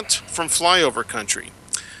Grant from Flyover Country.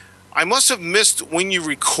 I must have missed when you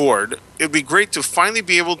record. It would be great to finally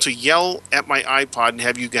be able to yell at my iPod and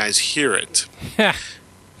have you guys hear it.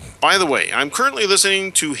 By the way, I'm currently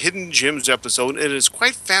listening to Hidden Gems episode, and it is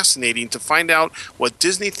quite fascinating to find out what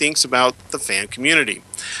Disney thinks about the fan community.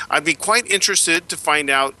 I'd be quite interested to find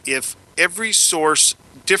out if every source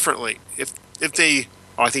differently, if they,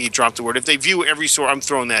 I think he dropped the word, if they view every source, I'm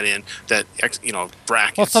throwing that in, that,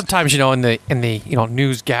 brackets. Well, sometimes, in the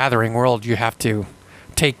news gathering world, you have to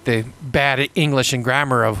take the bad English and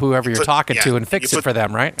grammar of whoever you're talking to and fix it for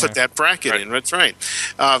them, right? Put that bracket in. That's right.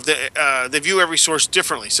 They view every source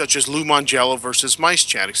differently, such as Lou Mongello versus Mice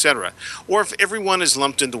Chat, etc. Or if everyone is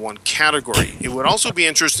lumped into one category. It would also be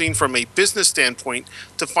interesting from a business standpoint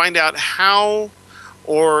to find out how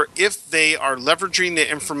or if they are leveraging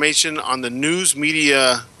the information on the new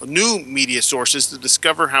media sources to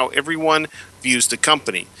discover how everyone views the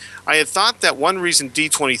company. I had thought that one reason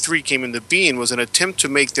D23 came into being was an attempt to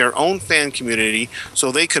make their own fan community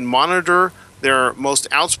so they could monitor their most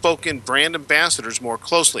outspoken brand ambassadors more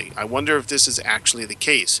closely. I wonder if this is actually the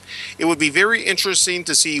case. It would be very interesting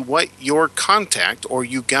to see what your contact, or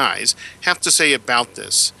you guys, have to say about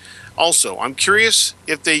this. Also, I'm curious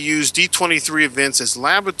if they use D23 events as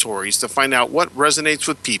laboratories to find out what resonates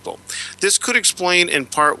with people. This could explain in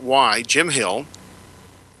part why Jim Hill,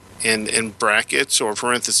 in brackets or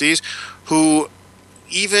parentheses, who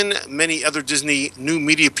even many other Disney new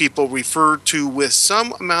media people refer to with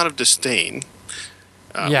some amount of disdain,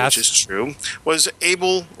 Yes. which is true, was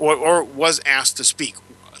able or was asked to speak.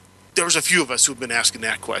 There was a few of us who've been asking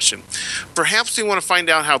that question. Perhaps they want to find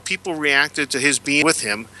out how people reacted to his being with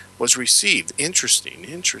him was received.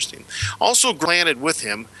 Interesting. Also, granted with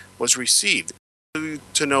him was received.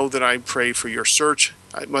 To know that I pray for your search.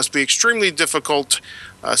 It must be extremely difficult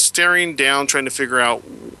staring down, trying to figure out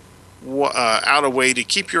a way to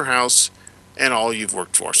keep your house and all you've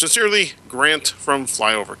worked for. Sincerely, Grant from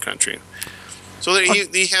Flyover Country. So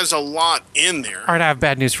he has a lot in there. All right, I have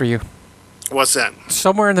bad news for you. What's that?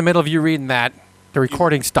 Somewhere in the middle of you reading that, the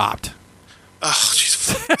recording stopped. Oh,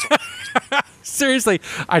 jeez. Seriously,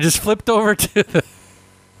 I just flipped over to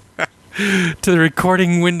the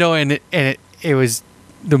recording window, and it was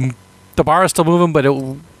the bar is still moving, but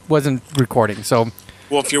it wasn't recording. So,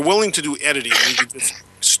 Well, if you're willing to do editing, you can just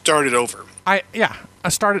start it over.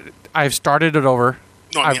 I've started it over.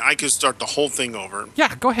 No, I mean, I could start the whole thing over.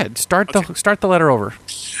 Yeah, go ahead. Start the letter over.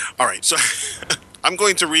 All right, so I'm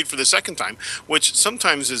going to read for the second time, which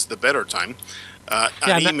sometimes is the better time,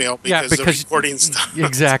 an email because the recording stopped.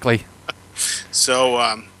 Exactly.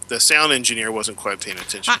 So the sound engineer wasn't quite paying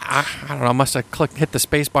attention. I don't know. I must have hit the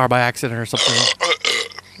space bar by accident or something.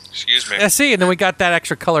 Excuse me. Yeah, see, and then we got that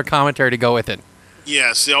extra color commentary to go with it.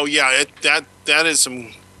 Yes. Oh, yeah. That is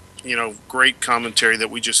some, great commentary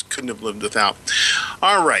that we just couldn't have lived without.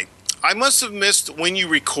 All right. I must have missed when you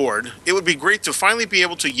record. It would be great to finally be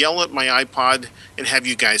able to yell at my iPod and have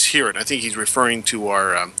you guys hear it. I think he's referring to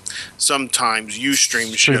our sometimes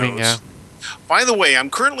Ustream shows. Yeah. By the way, I'm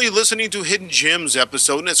currently listening to Hidden Gems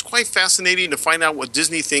episode, and it's quite fascinating to find out what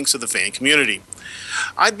Disney thinks of the fan community.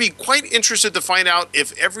 I'd be quite interested to find out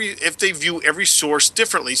if they view every source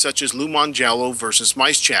differently, such as Lou Mongello versus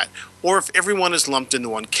Mice Chat, or if everyone is lumped into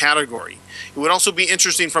one category. It would also be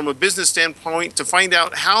interesting from a business standpoint to find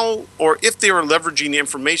out how or if they are leveraging the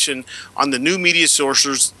information on the new media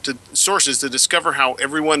sources to discover how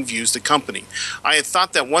everyone views the company. I had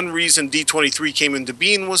thought that one reason D23 came into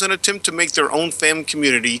being was an attempt to make their own fan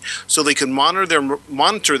community so they could monitor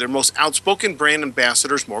their most outspoken brand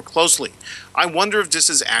ambassadors more closely. I wonder if this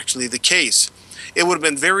is actually the case. It would have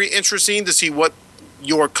been very interesting to see what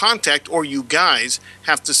your contact or you guys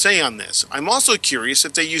have to say on this. I'm also curious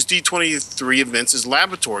if they use D23 events as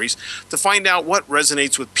laboratories to find out what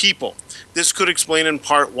resonates with people. This could explain in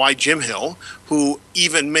part why Jim Hill, who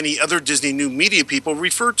even many other Disney new media people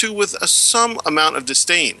refer to with some amount of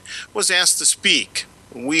disdain, was asked to speak.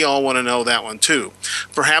 We all want to know that one too.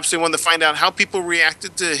 Perhaps they want to find out how people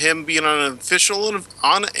reacted to him being on an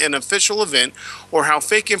official event, or how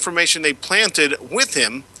fake information they planted with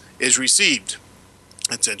him is received.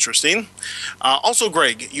 That's interesting. Also,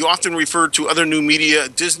 Greg, you often refer to other new media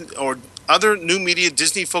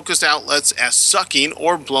Disney-focused outlets as sucking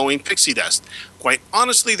or blowing pixie dust. Quite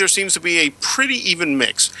honestly, there seems to be a pretty even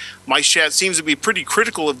mix. Mice Chat seems to be pretty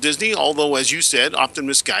critical of Disney, although, as you said, often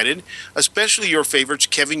misguided, especially your favorites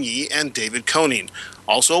Kevin Yee and David Koning.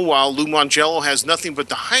 Also, while Lou Mongello has nothing but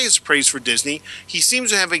the highest praise for Disney, he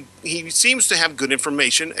seems to have good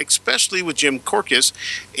information, especially with Jim Korkis,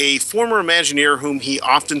 a former Imagineer whom he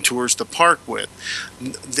often tours the park with.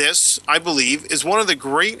 This, I believe, is one of the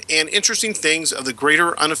great and interesting things of the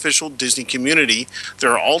greater unofficial Disney community.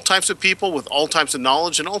 There are all types of people with all types of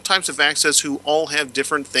knowledge and all types of access who all have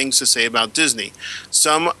different things to say about Disney.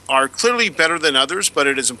 Some are clearly better than others, but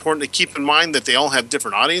it is important to keep in mind that they all have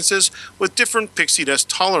different audiences with different pixie dust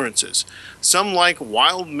tolerances. Some like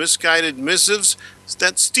wild, misguided missives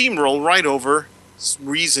that steamroll right over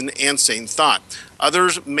reason and sane thought.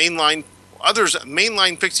 Others mainline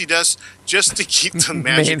pixie dust just to keep the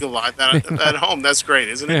magic alive at home. That's great,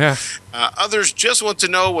 isn't it? Yeah. Others just want to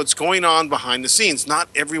know what's going on behind the scenes. Not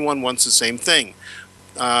everyone wants the same thing.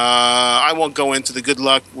 I won't go into the good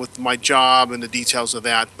luck with my job and the details of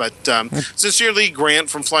that, but sincerely, Grant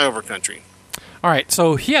from Flyover Country. All right,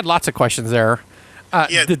 so he had lots of questions there.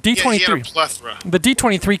 The D23, he had a plethora. The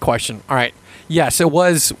D23 question. All right, yes, it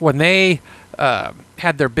was when they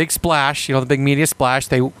had their big splash. The big media splash.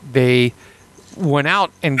 They went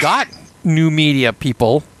out and got new media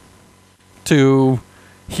people to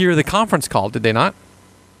hear the conference call. Did they not?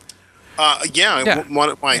 One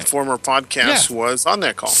of my former podcasts was on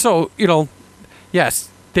that call. So, Yes,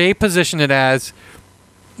 they position it as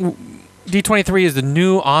D23 is the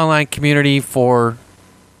new online community for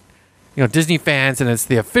Disney fans, and it's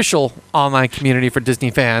the official online community for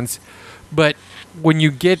Disney fans. But when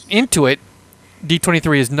you get into it,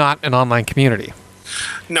 D23 is not an online community.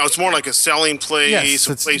 No, it's more like a selling place, Yes,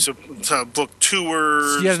 a place to book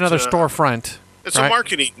tours. It's yet another storefront. It's right? a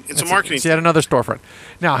marketing. It's a marketing. It's yet another storefront.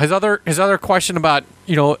 Now, his other question about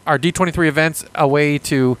are D23 events a way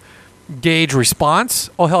to gauge response?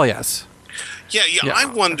 Oh, hell yes. Yeah. I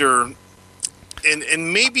wonder,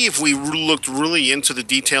 and maybe if we looked really into the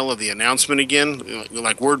detail of the announcement again,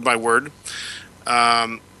 like word by word,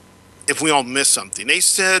 if we all missed something. They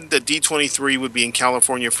said that D23 would be in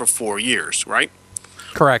California for 4 years, right?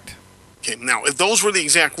 Correct. Okay. Now, if those were the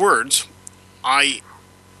exact words, I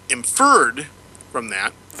inferred from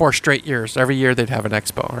that 4 straight years. Every year they'd have an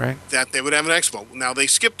expo, right? that they would have an expo. Now, they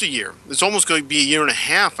skipped a year. It's almost going to be a year and a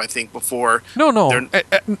half, I think, before. No.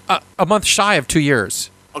 A month shy of 2 years.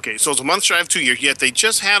 Okay, so it's a month shy of 2 years, yet they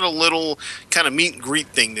just had a little kind of meet and greet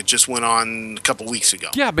thing that just went on a couple weeks ago.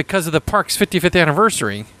 Yeah, because of the park's 55th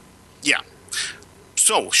anniversary. Yeah.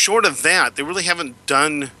 So, short of that, they really haven't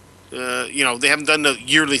done, they haven't done the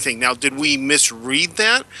yearly thing. Now, did we misread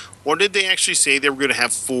that? Or did they actually say they were going to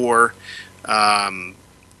have 4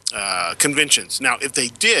 conventions? Now, if they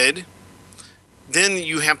did, then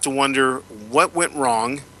you have to wonder what went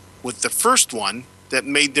wrong with the first one that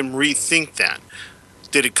made them rethink that.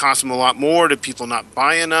 Did it cost them a lot more? Did people not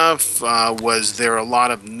buy enough? Was there a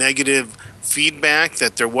lot of negative feedback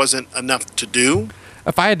that there wasn't enough to do?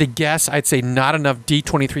 If I had to guess, I'd say not enough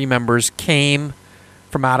D23 members came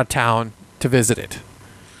from out of town to visit it.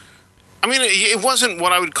 I mean, it wasn't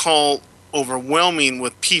what I would call overwhelming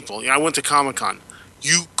with people. I went to Comic-Con.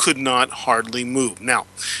 You could not hardly move. Now,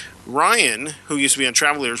 Ryan, who used to be on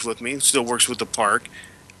Travelers with me, still works with the park,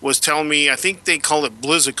 was telling me, I think they call it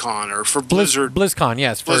BlizzCon, or for Blizzard. BlizzCon,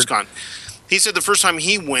 yes. BlizzCon. He said the first time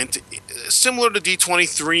he went, similar to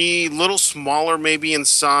D23, a little smaller maybe in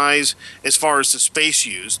size as far as the space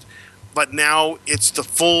used, but now it's the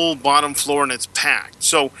full bottom floor and it's packed.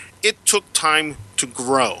 So it took time to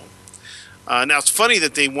grow. Now, it's funny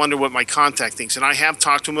that they wonder what my contact thinks, and I have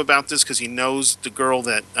talked to him about this because he knows the girl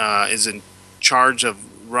that is in charge of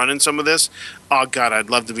running some of this. Oh, God, I'd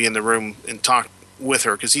love to be in the room and talk with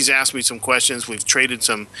her because he's asked me some questions. We've traded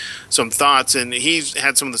some thoughts, and he's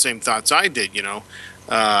had some of the same thoughts I did.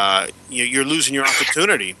 You're losing your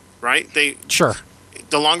opportunity, right? Sure.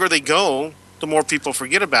 The longer they go, the more people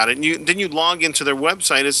forget about it. And then you log into their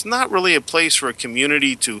website. It's not really a place for a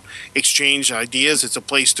community to exchange ideas. It's a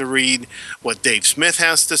place to read what Dave Smith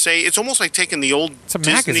has to say. It's almost like taking the old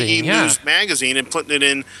Disney News magazine and putting it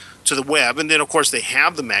in to the web. And then, of course, they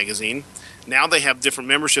have the magazine. Now they have different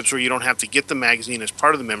memberships where you don't have to get the magazine as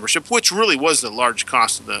part of the membership, which really was the large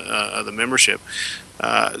cost of the membership.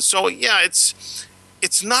 It's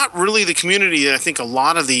not really the community that I think a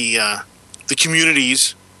lot of the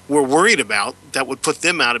communities were worried about that would put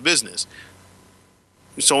them out of business.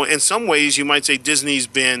 So in some ways, you might say Disney's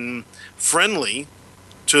been friendly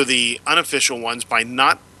to the unofficial ones by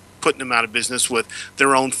not putting them out of business with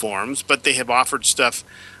their own forums, but they have offered stuff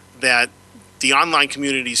that the online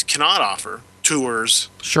communities cannot offer, tours,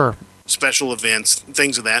 sure, special events,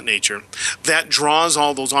 things of that nature. That draws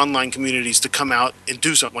all those online communities to come out and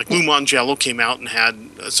do something. Like Lou Mangello came out and had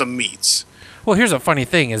some meets. Well, here's a funny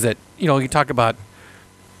thing is that, you talk about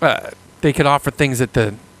they could offer things that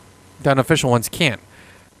the unofficial ones can't.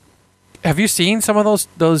 Have you seen some of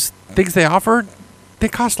those things they offer? They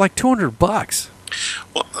cost like $200.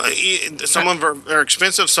 Well, some of them are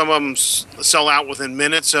expensive. Some of them sell out within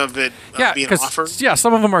minutes of it being offered. Yeah,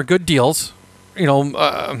 some of them are good deals.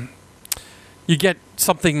 You get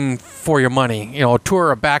something for your money. A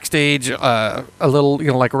tour, a backstage, a little,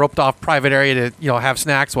 like a roped off private area to, have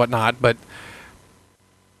snacks, whatnot. But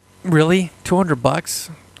really, $200?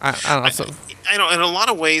 I don't know. I know. In a lot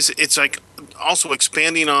of ways, it's like also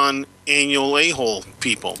expanding on annual A-hole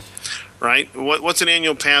people. Right? What's an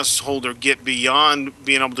annual pass holder get beyond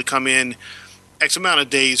being able to come in X amount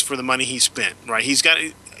of days for the money he spent? Right? He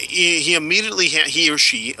or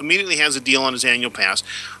she immediately has a deal on his annual pass.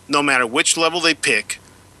 No matter which level they pick,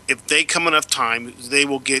 if they come enough time, they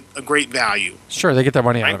will get a great value. Sure, they get their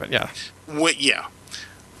money out of it. Yeah. Yeah.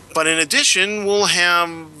 But in addition, we'll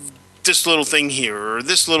have this little thing here or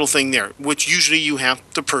this little thing there, which usually you have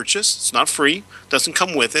to purchase. It's not free. Doesn't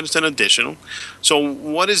come with it. It's an additional. So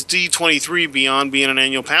what is D23 beyond being an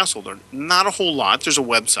annual pass holder? Not a whole lot. There's a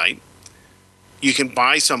website. You can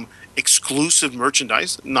buy some exclusive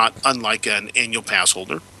merchandise, not unlike an annual pass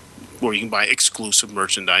holder, where you can buy exclusive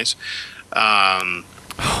merchandise.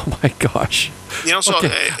 Oh my gosh. You know, so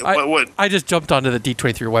Okay, what? I just jumped onto the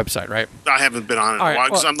D23 website, right? I haven't been on it in All a right, while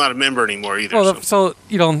because well- I'm not a member anymore either. Well, so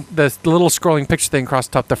you know, the little scrolling picture thing across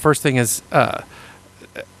the top. The first thing is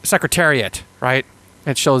Secretariat, right?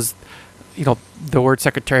 It shows, you know, the word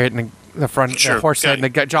Secretariat and the front, Sure, the horse head,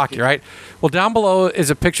 and the jockey, right? Well, down below is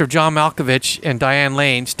a picture of John Malkovich and Diane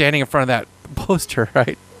Lane standing in front of that poster,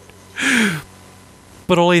 right?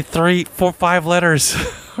 But only 3, 4, 5 letters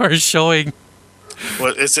are showing,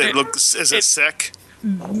 what is it? Is it sec?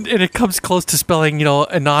 and it comes close to spelling, you know,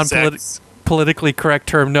 a non-politically correct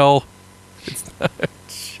term. No, Oh,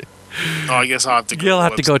 I guess I'll have to. you'll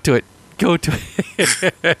have to go to it. Go to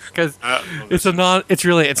it because it's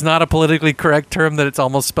not a politically correct term that it's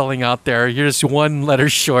almost spelling out there. You're just one letter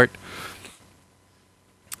short.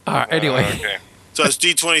 Anyway, Okay. So it's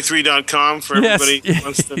d23.com for everybody who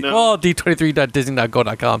wants to know. Well,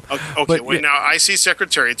 d23.disney.go.com. Okay, but wait. Now I see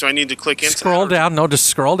Secretariat, so I need to click into Scroll that, or down. No, just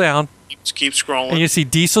scroll down, Keep scrolling. and you see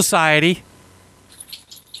D Society.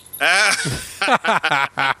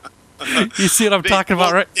 Ah, You see what I'm talking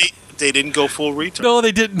about, right? They didn't go full retard. No,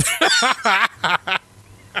 they didn't.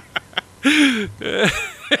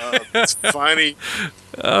 It's funny.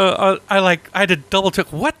 I had to double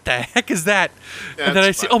check. What the heck is that? And then I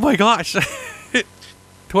That's see, funny. oh my gosh.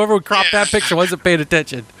 Whoever cropped that picture wasn't paying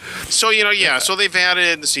attention. So so they've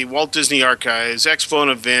added. Let's see, Walt Disney Archives, Expo and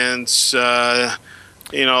Events.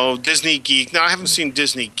 Disney Geek. Now I haven't seen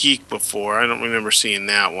Disney Geek before. I don't remember seeing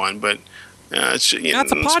that one, but That's a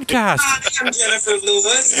podcast. Hi, I'm Jennifer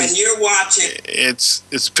Lewis, and you're watching.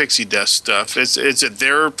 It's Pixie Dust stuff. Is it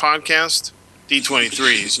their podcast?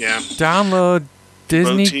 D23's, yeah. Download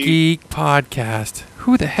Disney Boutique. Geek podcast.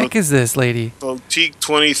 Who the heck is this lady? Boutique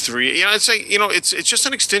 23. Yeah, it's like it's just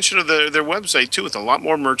an extension of their website too, with a lot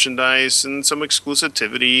more merchandise and some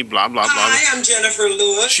exclusivity. Blah blah blah. Hi, I'm Jennifer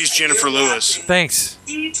Lewis. She's and Jennifer you're Lewis. watching Thanks.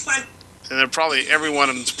 D20. And they're probably every one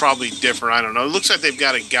of them's probably different. I don't know. It looks like they've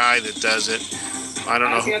got a guy that does it. I don't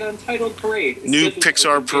know. Got Untitled Parade. New Scheduled for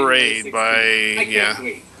Pixar January Parade 16th. by I can't yeah.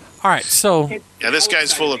 wait. All right, so Yeah, this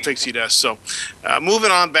guy's full of pixie dust. So,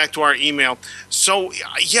 moving on back to our email. So,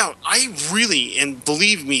 yeah, I really, and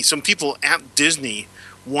believe me, some people at Disney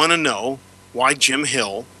want to know why Jim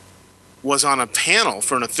Hill was on a panel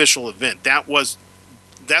for an official event. That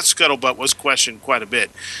scuttlebutt was questioned quite a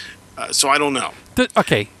bit. So I don't know.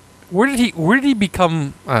 okay, where did he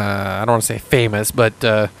become? I don't want to say famous, but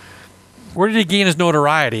where did he gain his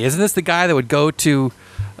notoriety? Isn't this the guy that would go to?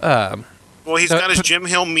 Well, he's got his Jim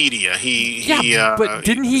Hill Media. But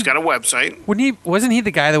didn't he? He's got a website. Wasn't he the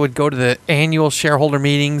guy that would go to the annual shareholder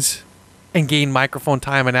meetings and gain microphone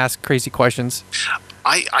time and ask crazy questions?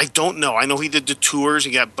 I don't know. I know he did the tours.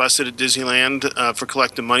 He got busted at Disneyland for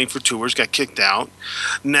collecting money for tours. Got kicked out.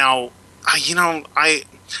 Now,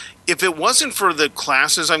 if it wasn't for the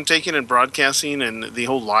classes I'm taking in broadcasting and the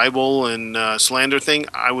whole libel and slander thing,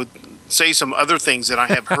 I would say some other things that I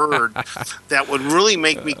have heard that would really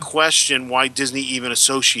make me question why Disney even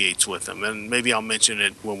associates with them. And maybe I'll mention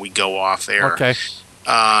it when we go off air. Okay.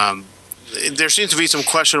 There seems to be some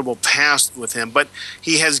questionable past with him, but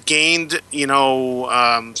he has gained,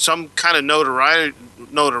 some kind of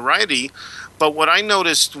notoriety. But what I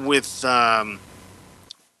noticed with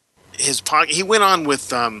his podcast, he went on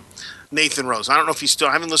with Nathan Rose. I don't know if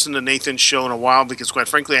I haven't listened to Nathan's show in a while because, quite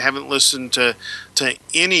frankly, I haven't listened to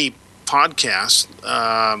any podcast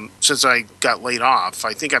since I got laid off.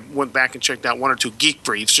 I think I went back and checked out one or two Geek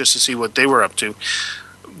Briefs just to see what they were up to.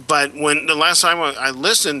 But when the last time I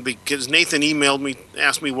listened, because Nathan emailed me,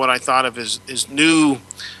 asked me what I thought of his new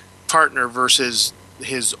partner versus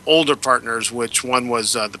his older partners, which one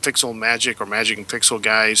was the Pixel Magic or Magic and Pixel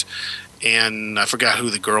guys, and I forgot who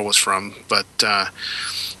the girl was from. But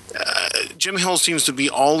Jim Hill seems to be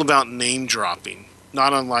all about name dropping,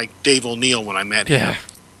 not unlike Dave O'Neill when I met him.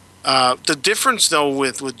 The difference, though,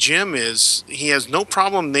 with Jim is he has no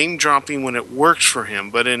problem name dropping when it works for him,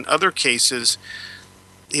 but in other cases,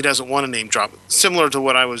 he doesn't want to name drop. Similar to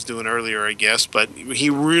what I was doing earlier, I guess, but he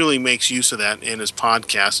really makes use of that in his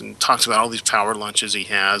podcast and talks about all these power lunches he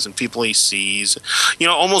has and people he sees.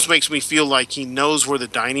 Almost makes me feel like he knows where the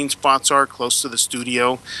dining spots are close to the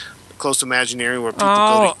studio, close to Imaginary, where people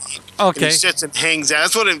go to eat. Okay. And he sits and hangs out.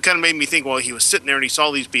 That's what it kind of made me think. Well, he was sitting there and he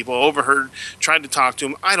saw these people, overheard, tried to talk to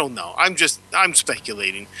him. I don't know. I'm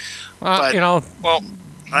speculating. But, Well,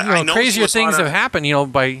 I know he crazier was things on have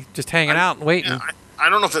happened, by just hanging out and waiting. I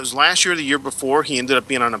don't know if it was last year or the year before. He ended up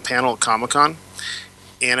being on a panel at Comic-Con.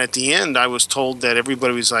 And at the end, I was told that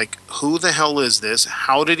everybody was like, who the hell is this?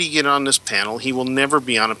 How did he get on this panel? He will never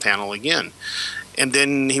be on a panel again. And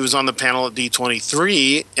then he was on the panel at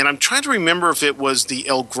D23. And I'm trying to remember if it was the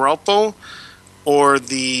El Grupo or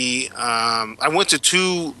the I went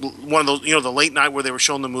to one of those, the late night where they were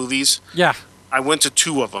showing the movies. Yeah. I went to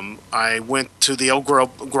two of them. I went to the El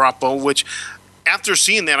Guapo, which after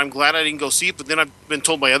seeing that, I'm glad I didn't go see it. But then I've been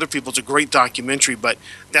told by other people it's a great documentary, but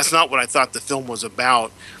that's not what I thought the film was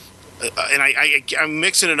about. And I'm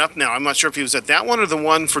mixing it up now. I'm not sure if he was at that one or the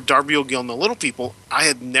one for Darby O'Gill and the Little People. I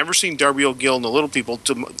had never seen Darby O'Gill and the Little People,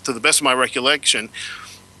 to the best of my recollection,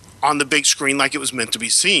 on the big screen like it was meant to be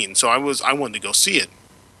seen. So I wanted to go see it.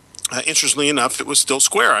 Interestingly enough, it was still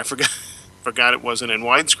square. I forgot it wasn't in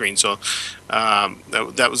widescreen. So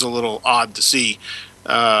that was a little odd to see.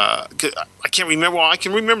 I can't remember. Well, I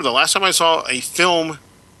can remember the last time I saw a film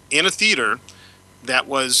in a theater that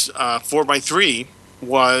was 4:3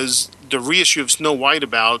 was the reissue of Snow White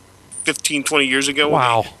about 15, 20 years ago.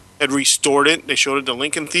 Wow. They had restored it. They showed it to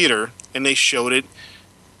Lincoln Theater, and they showed it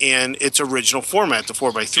in its original format, the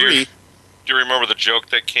 4:3. Do you remember the joke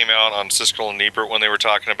that came out on Siskel and Ebert when they were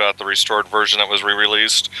talking about the restored version that was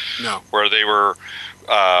re-released? No. Where they were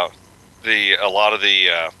a lot of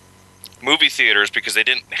the movie theaters, because they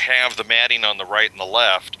didn't have the matting on the right and the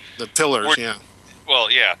left. The pillars, yeah.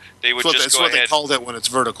 Well, yeah, they would just That's go what ahead. they called it when it's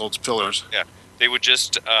vertical. It's pillars. Yeah, they would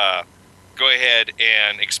just go ahead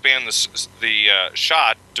and expand the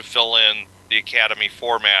shot to fill in the Academy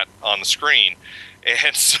format on the screen.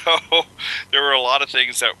 And so there were a lot of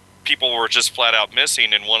things that people were just flat out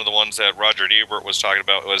missing. And one of the ones that Roger Ebert was talking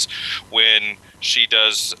about was when she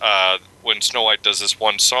does, when Snow White does this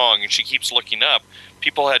one song and she keeps looking up,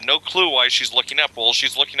 people had no clue why she's looking up. Well,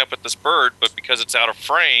 she's looking up at this bird, but because it's out of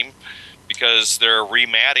frame, because they're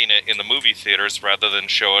rematting it in the movie theaters rather than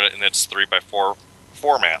showing it in its 3:4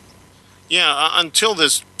 format. Yeah, until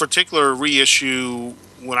this particular reissue,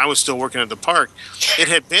 when I was still working at the park, it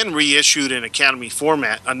had been reissued in Academy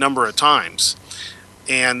format a number of times.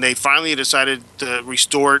 And they finally decided to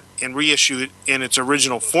restore it and reissue it in its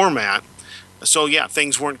original format. So, yeah,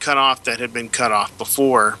 things weren't cut off that had been cut off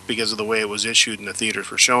before because of the way it was issued and the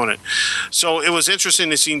theaters were showing it. So it was interesting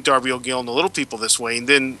to see Darby O'Gill and the Little People this way. And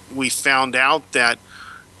then we found out that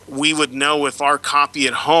we would know if our copy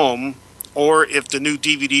at home or if the new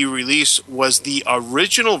DVD release was the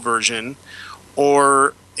original version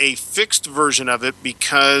or a fixed version of it,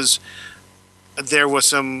 because there was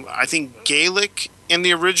some, I think, Gaelic in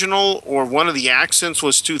the original, or one of the accents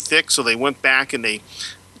was too thick, so they went back and they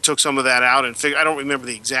took some of that out and I don't remember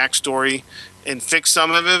the exact story, and fixed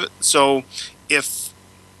some of it. So if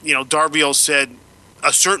Darby O said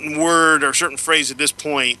a certain word or a certain phrase at this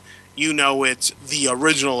point, it's the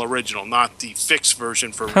original, not the fixed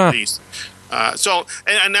version for release. So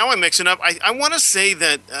now I'm mixing up. I want to say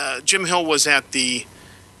that Jim Hill was at the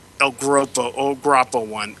El Guapo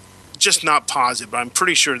one. Just not positive, but I'm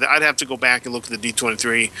pretty sure that I'd have to go back and look at the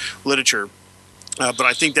D23 literature. But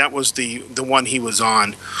I think that was the one he was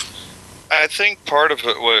on. I think part of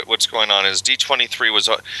what's going on is D23 was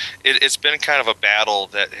it's been kind of a battle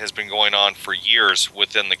that has been going on for years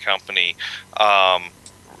within the company. And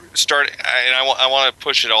I want to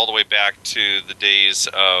push it all the way back to the days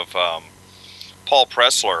of Paul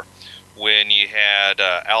Pressler, when you had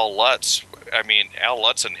Al Lutz. I mean, Al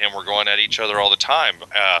Lutz and him were going at each other all the time.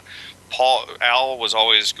 Al was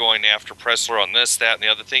always going after Pressler on this, that, and the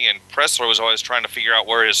other thing, and Pressler was always trying to figure out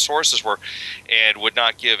where his sources were and would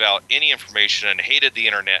not give out any information and hated the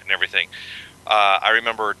internet and everything. I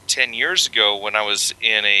remember 10 years ago when I was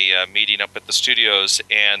in a meeting up at the studios,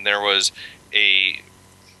 and there was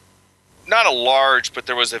not a large, but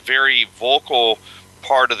there was a very vocal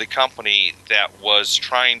part of the company that was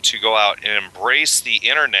trying to go out and embrace the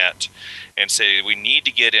internet and say, we need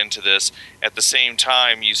to get into this. At the same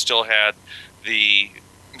time, you still had the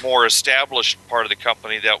more established part of the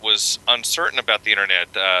company that was uncertain about the internet.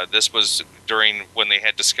 This was during when they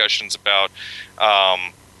had discussions about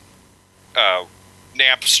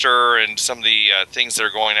Napster and some of the things that are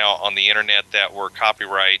going out on the internet that were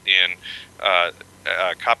copyright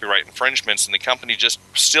infringements, and the company just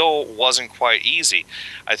still wasn't quite easy.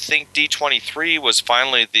 I think D23 was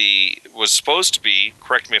supposed to be,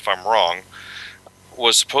 correct me if I'm wrong,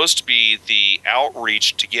 was supposed to be the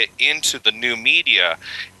outreach to get into the new media,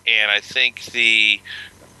 and I think they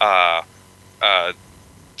were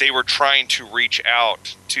trying to reach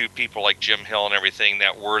out to people like Jim Hill and everything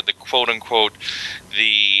that were the quote-unquote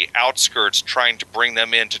the outskirts, trying to bring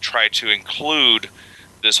them in to try to include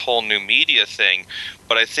this whole new media thing.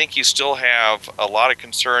 But I think you still have a lot of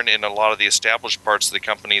concern in a lot of the established parts of the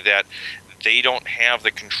company that they don't have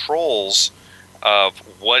the controls of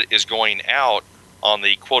what is going out on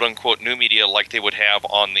the quote-unquote new media like they would have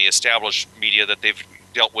on the established media that they've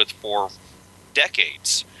dealt with for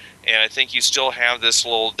decades. And I think you still have this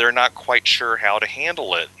they're not quite sure how to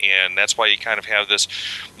handle it. And that's why you kind of have this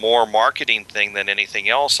more marketing thing than anything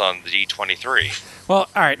else on the D23. Well,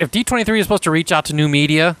 all right. If D23 is supposed to reach out to new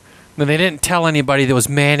media, then they didn't tell anybody that was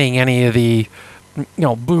manning any of the,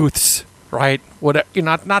 booths, right?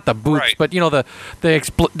 Not the booths, Right. but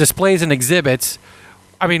the displays and exhibits.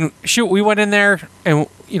 I mean, shoot, we went in there, and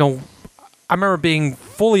I remember being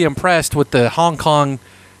fully impressed with the Hong Kong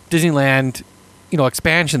Disneyland,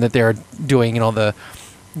 expansion that they're doing.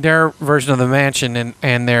 Their version of the mansion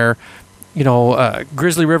and their,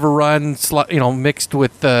 Grizzly River Run, mixed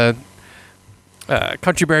with the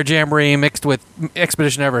Country Bear Jamboree, mixed with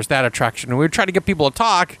Expedition Everest, that attraction. And we were trying to get people to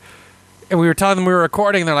talk, and we were telling them we were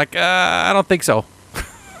recording, and they're like, I don't think so.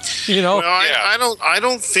 Well, Yeah. I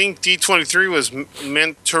don't think D23 was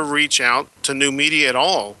meant to reach out to new media at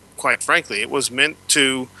all. Quite frankly, it was meant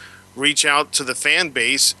to reach out to the fan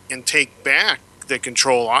base and take back the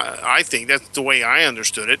control. I think that's the way I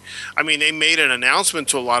understood it. I mean, they made an announcement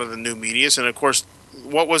to a lot of the new medias, and of course,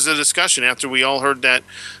 what was the discussion after we all heard that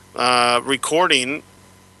recording?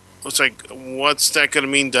 It's like, what's that going to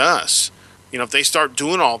mean to us? If they start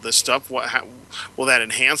doing all this stuff, will that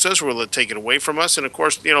enhance us, or will it take it away from us? And of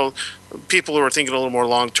course, people who are thinking a little more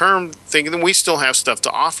long term, thinking that we still have stuff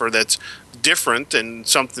to offer that's different and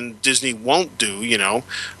something Disney won't do.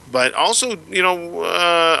 But also,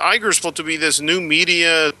 Iger's supposed to be this new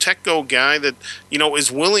media techco guy that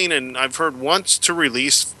is willing, and I've heard once, to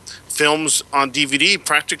release films on DVD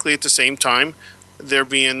practically at the same time they're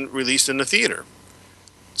being released in the theater.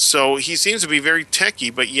 So he seems to be very techy,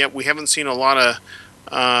 but yet we haven't seen a lot of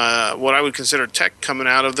what I would consider tech coming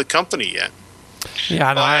out of the company yet.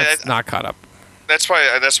 Yeah, no, Well, it's not caught up. That's what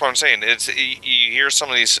I'm saying. It's you hear some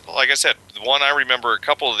of these, like I said, one I remember a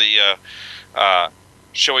couple of the,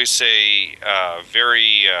 shall we say,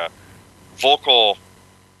 very vocal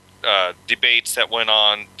debates that went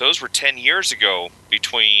on. Those were 10 years ago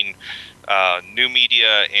between new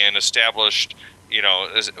media and established.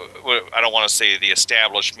 I don't want to say the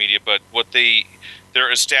established media, but what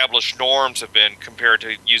their established norms have been compared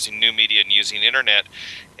to using new media and using internet.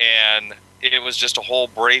 And it was just a whole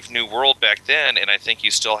brave new world back then, and I think you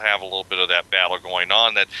still have a little bit of that battle going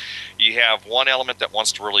on, that you have one element that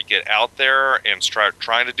wants to really get out there and start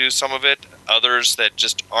trying to do some of it, others that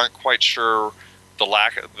just aren't quite sure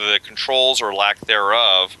the controls or lack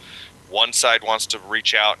thereof. One side wants to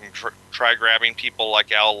reach out and try grabbing people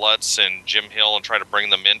like Al Lutz and Jim Hill and try to bring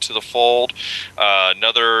them into the fold.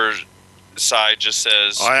 Another side just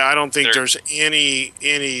says... I don't think there's any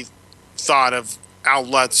thought of Al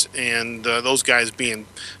Lutz and those guys being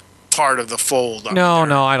part of the fold. No,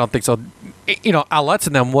 I don't think so. Al Lutz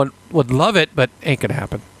and them would love it, but ain't gonna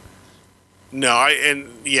happen. No,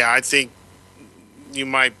 I think you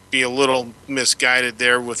might be a little misguided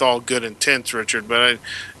there with all good intents, Richard. But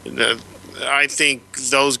I think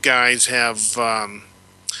those guys have,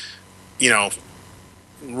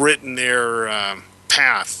 written their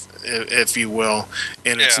path, if you will,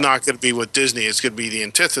 and it's not going to be with Disney. It's going to be the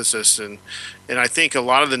antithesis, and I think a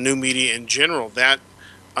lot of the new media in general, that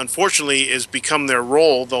unfortunately has become their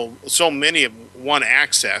role, though so many have won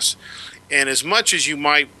access. And as much as you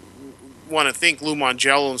might want to think Lou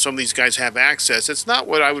Mongello and some of these guys have access, it's not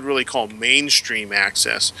what I would really call mainstream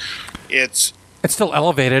access. It's still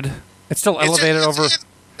elevated. It's still elevated over...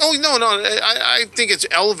 Oh, no. I think it's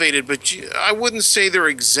elevated, but I wouldn't say they're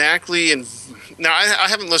exactly in... Now, I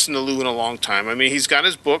haven't listened to Lou in a long time. I mean, he's got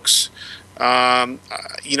his books. I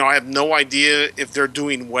have no idea if they're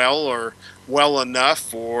doing well or well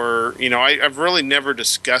enough, or, I've really never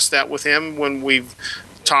discussed that with him when we've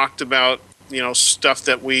talked about, stuff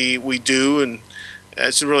that we do, and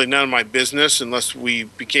it's really none of my business unless we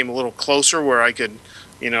became a little closer where I could,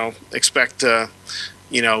 expect to,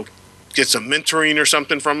 get some mentoring or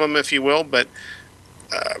something from him, if you will. But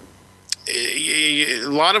a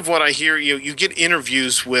lot of what I hear, you get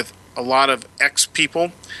interviews with a lot of ex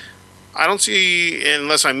people. I don't see,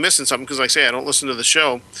 unless I'm missing something, because like I say, I don't listen to the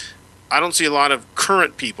show, I don't see a lot of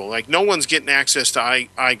current people. Like, no one's getting access to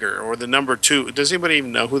Iger or the number 2. Does anybody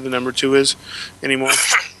even know who the number 2 is anymore?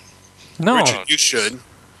 No. Richard, you should.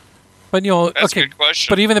 But That's okay. a good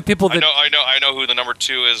question. But even the people that I know who the number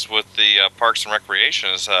 2 is with the Parks and Recreation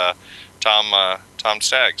is Tom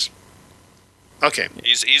Staggs. Okay.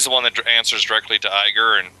 He's the one that answers directly to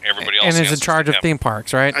Iger, and everybody else. and is in answers charge to of him. theme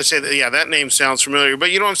parks, right? I say that, that name sounds familiar, but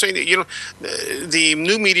you know what I'm saying? The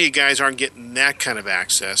new media guys aren't getting that kind of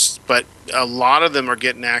access, but a lot of them are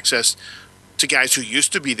getting access to guys who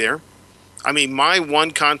used to be there. I mean, my one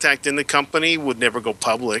contact in the company would never go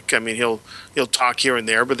public. I mean, he'll talk here and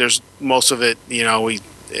there, but there's most of it,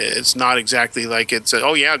 it's not exactly like it's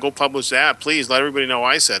oh yeah, go publish that, please let everybody know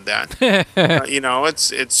I said that.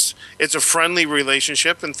 It's a friendly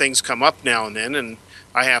relationship, and things come up now and then, and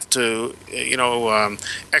I have to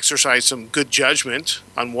exercise some good judgment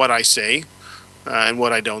on what I say and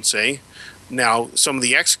what I don't say. Now, some of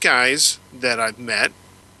the ex guys that I've met,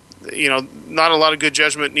 not a lot of good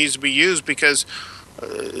judgment needs to be used because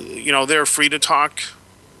they're free to talk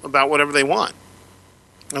about whatever they want,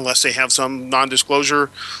 unless they have some non-disclosure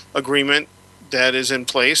agreement that is in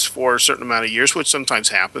place for a certain amount of years, which sometimes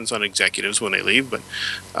happens on executives when they leave. But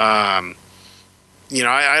I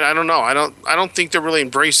don't know. I don't think they're really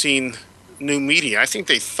embracing new media. I think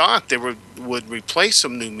they thought they would replace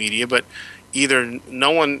some new media, but either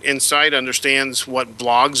no one inside understands what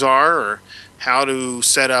blogs are or how to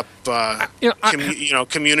set up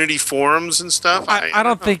community forums and stuff. I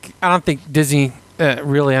don't think Disney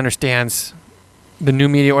really understands the new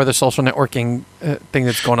media or the social networking thing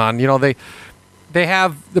that's going on. They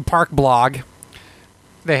have the park blog,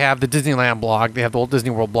 they have the Disneyland blog, they have the Walt Disney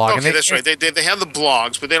World blog. Okay, that's right. They have the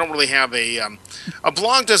blogs, but they don't really have a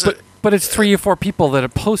blog. Doesn't. But it's 3 or 4 people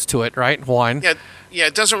that post to it, right? One. Yeah.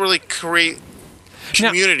 It doesn't really create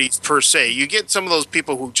communities per se. You get some of those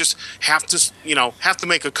people who just have to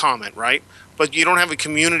make a comment, right? But you don't have a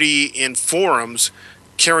community in forums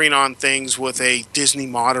carrying on things with a Disney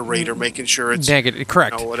moderator, making sure it's negative,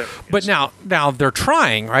 correct. Whatever. But now they're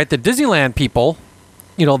trying, right? The Disneyland people,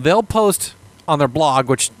 they'll post on their blog,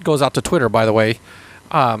 which goes out to Twitter, by the way.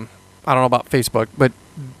 I don't know about Facebook, but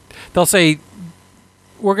they'll say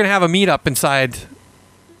we're going to have a meetup inside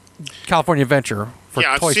California Adventure for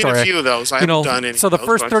Toy Story. I've seen a few of those. I haven't done any. So the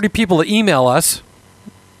first 30 people that email us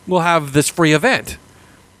will have this free event,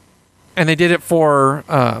 and they did it for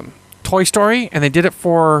Toy Story, and they did it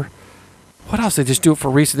for what else? They just do it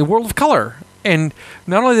for recently World of Color. And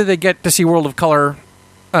not only did they get to see World of Color,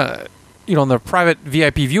 in the private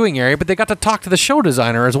VIP viewing area, but they got to talk to the show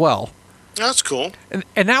designer as well. That's cool.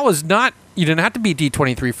 And that was not. You didn't have to be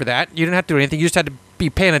D23 for that. You didn't have to do anything. You just had to be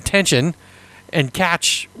paying attention and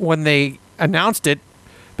catch when they announced it,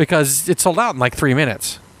 because it sold out in like 3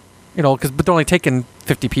 minutes. But they're only taking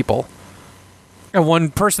 50 people. And one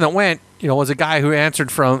person that went, was a guy who answered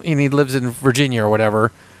and he lives in Virginia or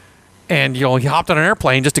whatever. And, he hopped on an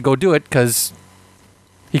airplane just to go do it because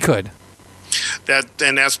he could.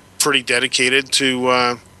 That's pretty dedicated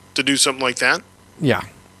to do something like that. Yeah.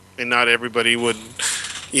 And not everybody would,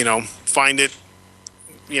 find it,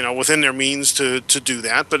 within their means to do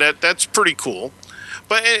that. But that's pretty cool.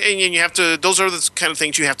 But and you have to. Those are the kind of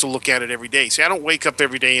things you have to look at it every day. See, I don't wake up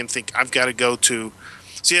every day and think I've got to go to.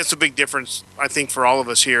 See, that's a big difference, I think, for all of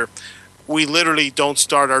us here. We literally don't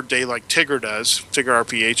start our day like Tigger does, Tigger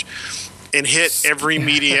RPH, and hit every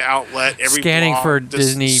media outlet, every scanning blog for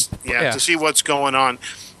Disney. To see what's going on.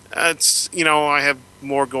 It's I have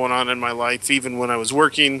more going on in my life, even when I was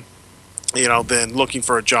working, than looking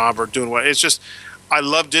for a job or doing what. It's just I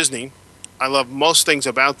love Disney. I love most things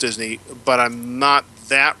about Disney, but I'm not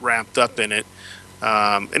that wrapped up in it.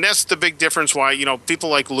 And that's the big difference why, people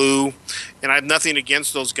like Lou, and I have nothing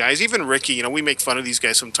against those guys, even Ricky, we make fun of these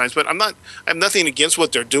guys sometimes, but I have nothing against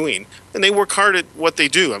what they're doing. And they work hard at what they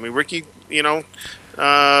do. I mean, Ricky, he's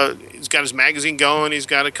got his magazine going. He's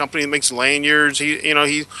got a company that makes lanyards.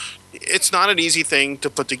 It's not an easy thing to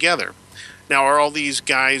put together. Now, are all these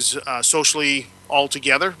guys socially all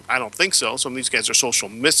together? I don't think so. Some of these guys are social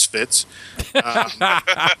misfits.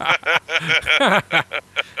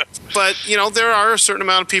 But, there are a certain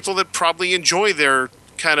amount of people that probably enjoy their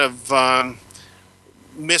kind of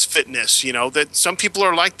misfitness, that some people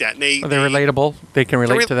are like that. And they're relatable. They can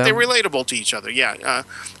relate to them. They're relatable to each other, yeah.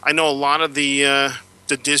 I know a lot of the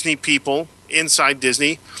Disney people inside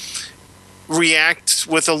Disney react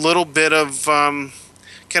with a little bit of kind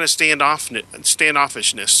of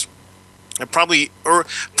standoffishness. And probably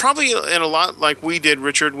in a lot like we did,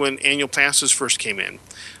 Richard, when annual passes first came in,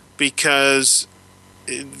 because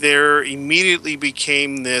there immediately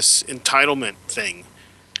became this entitlement thing.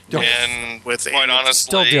 And with quite honestly,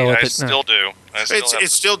 still deal with I it. still do. It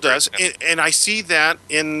still does, and I see that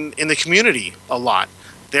in the community a lot.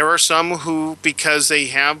 There are some who, because they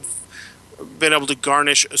have been able to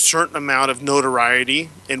garnish a certain amount of notoriety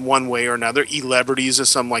in one way or another, celebrities as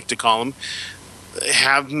some like to call them,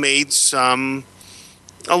 have made some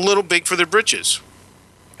a little big for their britches.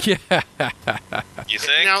 Yeah. You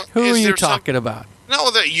think? Now, Who is are you there talking about? No,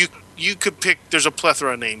 that you could pick. There's a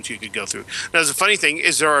plethora of names you could go through. Now, the funny thing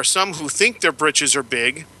is, there are some who think their britches are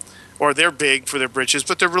big, or they're big for their britches,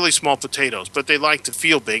 but they're really small potatoes. But they like to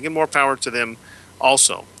feel big, and more power to them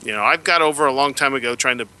Also, I've got over a long time ago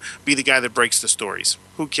trying to be the guy that breaks the stories.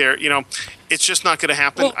 Who cares? It's just not going to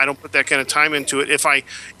happen. Well- I don't put that kind of time into it. If I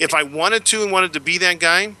wanted to and wanted to be that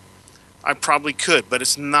guy, I probably could, but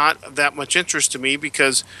it's not that much interest to me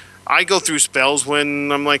because I go through spells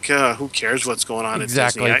when I'm like, who cares what's going on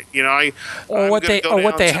Exactly. at Disney? Or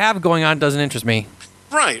what they have going on doesn't interest me.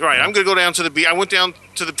 Right. I'm going to go down to the beach. I went down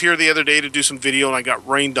to the pier the other day to do some video, and I got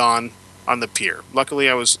rained on the pier. Luckily,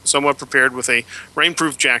 I was somewhat prepared with a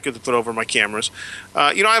rainproof jacket to put over my cameras.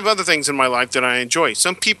 I have other things in my life that I enjoy.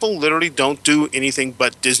 Some people literally don't do anything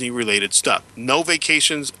but Disney-related stuff. No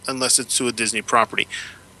vacations unless it's to a Disney property.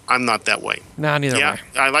 I'm not that way. No, neither Yeah, way.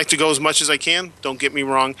 I like to go as much as I can. Don't get me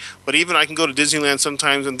wrong. But even I can go to Disneyland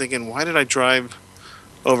sometimes and thinking, why did I drive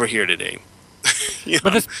over here today?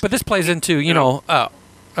 But this plays into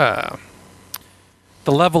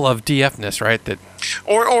the level of DFness, right? That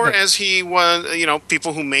Or as he was,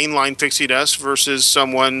 people who mainline pixie dust versus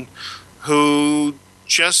someone who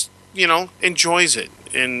just, enjoys it.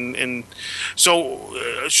 And so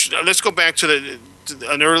let's go back to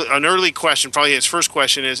an early question. Probably his first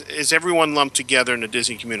question is everyone lumped together in the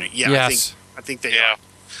Disney community? Yeah, yes. I think they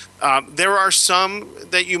are. There are some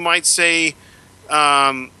that you might say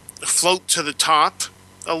float to the top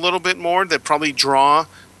a little bit more that probably draw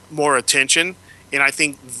more attention. And I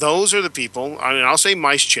think those are the people, I'll say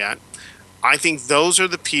Mice Chat, I think those are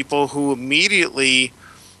the people who immediately,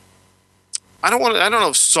 I don't know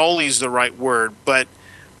if sully is the right word, but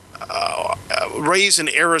raise an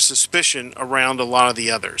air of suspicion around a lot of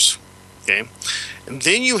the others. Okay. And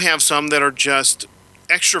then you have some that are just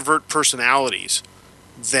extrovert personalities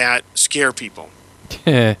that scare people.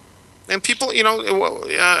 And people,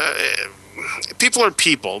 people are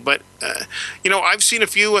people, but, I've seen a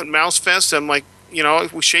few at Mouse Fest. I'm like,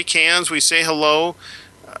 we shake hands, we say hello,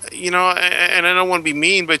 and I don't want to be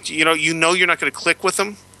mean, but, you're not going to click with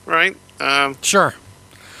them, right? Sure.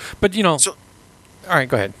 But, So, all right,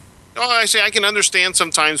 go ahead. I say I can understand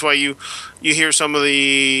sometimes why you hear some of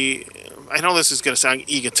the. I know this is going to sound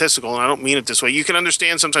egotistical, and I don't mean it this way. You can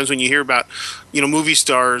understand sometimes when you hear about, movie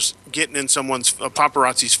stars getting in someone's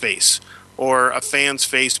paparazzi's face or a fan's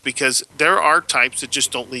face, because there are types that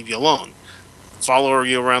just don't leave you alone, follow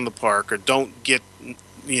you around the park, or don't get,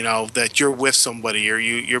 that you're with somebody or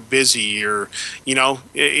you're busy, or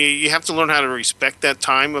you have to learn how to respect that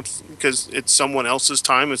time because it's someone else's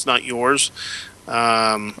time. It's not yours.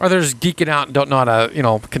 Or they're just geeking out and don't know how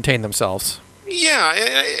to, contain themselves. Yeah,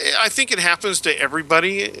 I think it happens to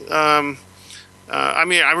everybody. I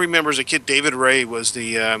remember as a kid, David Ray was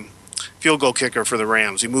the field goal kicker for the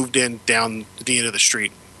Rams. He moved in down the end of the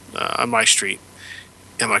street, on my street.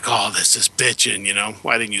 And I'm like, oh, this is bitching,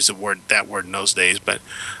 Well, I didn't use that word in those days, but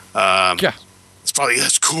Yeah. it's probably,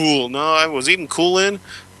 that's cool. No, I was even cool in.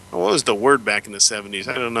 What was the word back in the 70s?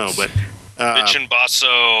 I don't know, but... Bitchin' Basso,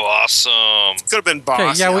 awesome. Could have been boss.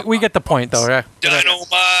 Okay, yeah, we get the point, though. Yeah.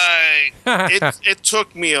 Dynamite. It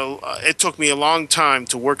took me a long time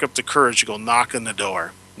to work up the courage to go knock on the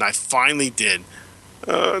door, and I finally did.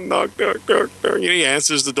 Knock. He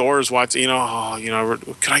answers the door, is watching. Can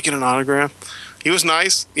I get an autograph? He was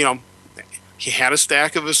nice. He had a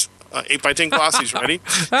stack of his 8x10 glossies ready.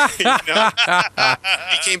 He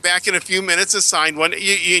came back in a few minutes and signed one. And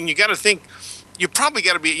you got to think. You probably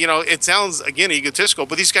got to be, it sounds, again, egotistical,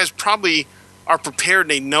 but these guys probably are prepared. And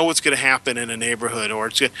they know what's going to happen in a neighborhood,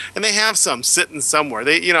 and they have some sitting somewhere.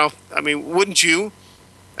 Wouldn't you?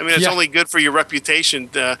 It's only good for your reputation.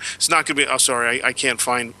 It's not going to be, oh, sorry, I can't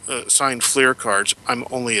find signed Fleer cards. I'm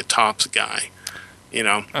only a Topps guy,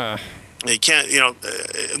 You can't,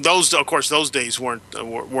 those, of course, those days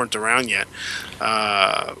weren't around yet.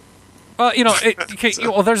 Well,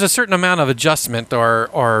 there's a certain amount of adjustment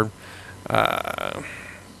or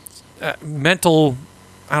mental,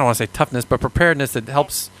 I don't want to say toughness, but preparedness that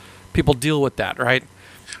helps people deal with that, right?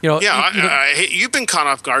 You've been caught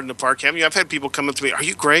off guard in the park, haven't you? I've had people come up to me. Are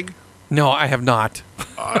you Greg? No, I have not.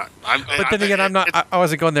 But then again, I'm not. I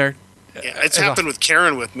wasn't going there. Yeah, it's happened with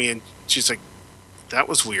Karen with me, and she's like, "That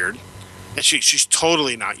was weird," and she's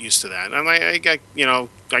totally not used to that. And I got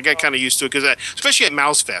kind of used to it because, especially at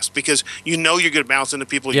Mouse Fest, because you're going to bounce into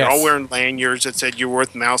people. Yes. You're all wearing lanyards that said you're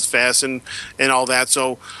worth Mouse Fest and all that.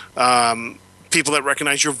 So people that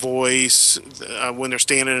recognize your voice when they're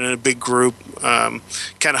standing in a big group, kind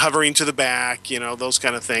of hovering to the back, those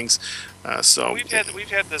kind of things. So we've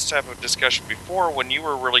had this type of discussion before when you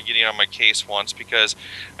were really getting on my case once because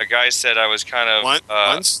a guy said I was kind of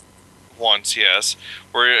once, yes,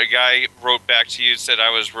 where a guy wrote back to you and said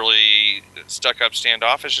I was really stuck up,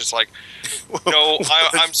 standoffish. It's like, no,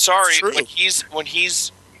 I'm sorry. When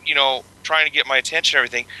he's trying to get my attention and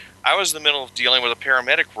everything, I was in the middle of dealing with a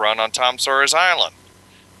paramedic run on Tom Sawyer's Island.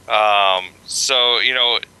 So,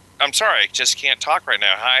 I'm sorry, I just can't talk right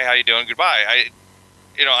now. Hi, how you doing? Goodbye.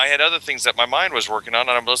 I had other things that my mind was working on,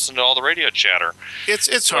 and I'm listening to all the radio chatter.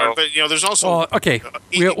 It's hard, but there's also. Well, okay,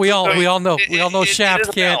 we all know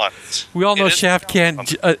Shaft can't. We all know Shaft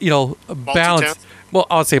can't. Balance. Well,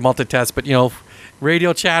 I'll say multitask, but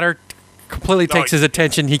radio chatter completely takes his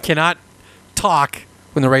attention. He cannot talk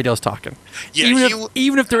when the radio's talking. Yeah,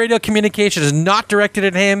 even if the radio communication is not directed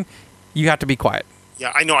at him, you have to be quiet.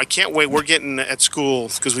 Yeah, I know. I can't wait. We're getting at school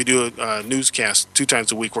because we do a newscast 2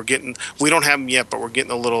 times a week. We don't have them yet, but we're getting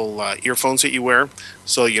the little earphones that you wear,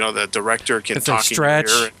 so the director can talk in your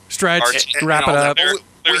ear. Stretch, wrap it up.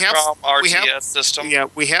 We have RTS system. Yeah,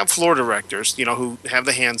 we have floor directors, who have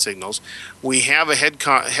the hand signals. We have a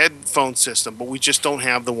headphone system, but we just don't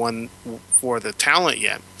have the one for the talent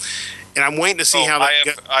yet. And I'm waiting to see how that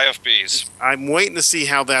IFBs. I'm waiting to see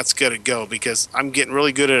how that's going to go because I'm getting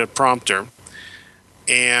really good at a prompter.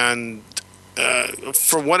 And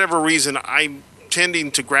for whatever reason, I'm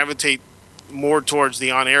tending to gravitate more towards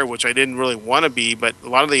the on-air, which I didn't really want to be, but a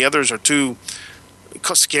lot of the others are too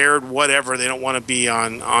scared, whatever. They don't want to be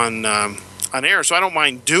on air, so I don't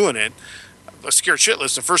mind doing it. I was scared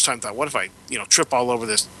shitless the first time. Thought, what if I trip all over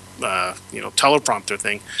this teleprompter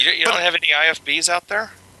thing? You don't have any IFBs out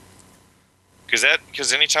there?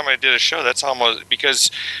 Because anytime I did a show, that's almost because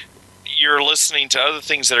you're listening to other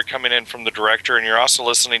things that are coming in from the director, and you're also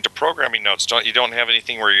listening to programming notes. You don't have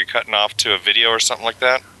anything where you're cutting off to a video or something like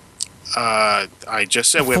that? I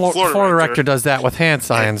just said we have a floor director does that with hand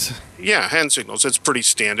signs. Yeah, hand signals. It's pretty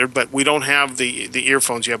standard, but we don't have the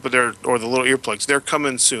earphones yet. But or the little earplugs. They're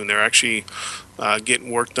coming soon. They're actually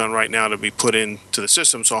getting work done right now to be put into the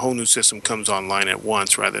system, so a whole new system comes online at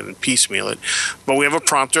once rather than piecemeal it. But we have a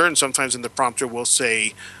prompter, and sometimes in the prompter we'll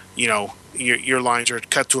say, your lines are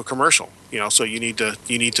cut to a commercial. So you need to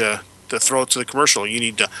throw it to the commercial. You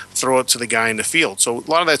need to throw it to the guy in the field. So a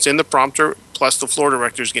lot of that's in the prompter, plus the floor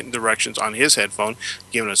director's getting directions on his headphone,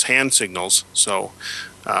 giving us hand signals. So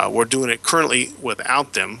we're doing it currently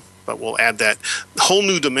without them, but we'll add that whole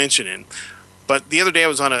new dimension in. But the other day I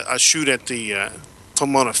was on a shoot at the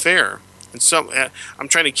Pomona Fair, and I'm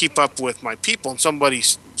trying to keep up with my people, and somebody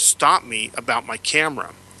stopped me about my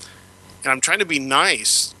camera. And I'm trying to be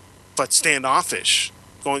nice, but standoffish.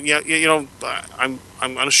 Going, I'm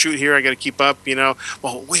on a shoot here. I got to keep up.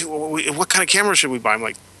 Well, wait, what kind of camera should we buy? I'm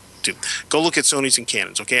like, dude, go look at Sony's and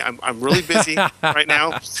Canons. Okay, I'm really busy right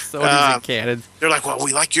now. Sony's and Canons. They're like, well, do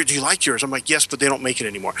you like yours? I'm like, yes, but they don't make it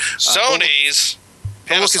anymore. Sony's.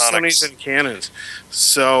 Go look at Sony's and Canons.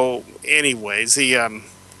 So, anyways, I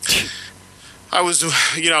was,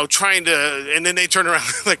 trying to, and then they turned around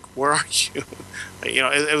like, where are you?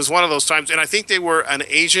 It was one of those times, and I think they were an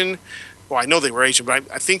Asian. Well, I know they were Asian, but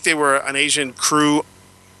I think they were an Asian crew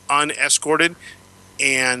unescorted,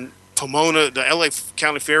 and Pomona, the LA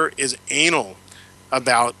County Fair, is anal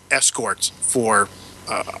about escorts for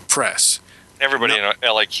press. Everybody in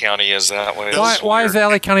LA County is that way. Why is the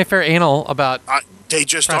LA County Fair anal about they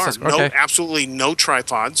just press? are. Okay. Absolutely no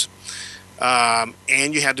tripods, and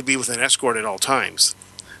you had to be with an escort at all times.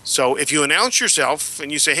 So if you announce yourself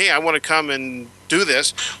and you say, hey, I want to come and do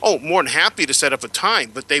this, more than happy to set up a time,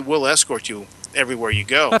 but they will escort you everywhere you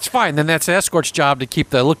go. That's fine. Then that's the escort's job to keep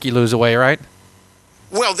the looky-loos away, right?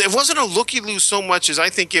 Well, it wasn't a looky-loo so much as I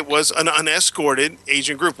think it was an unescorted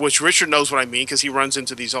Asian group, which Richard knows what I mean because he runs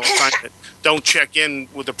into these all the time that don't check in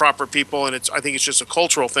with the proper people, and I think it's just a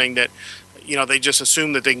cultural thing that, they just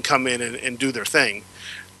assume that they can come in and do their thing.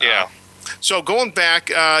 Yeah. So going back,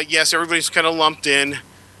 yes, everybody's kind of lumped in.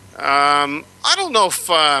 I don't know if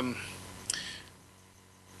I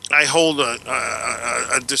hold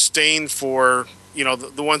a disdain for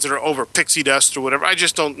the ones that are over pixie dust or whatever. I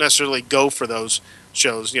just don't necessarily go for those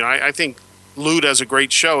shows. I think Lou does a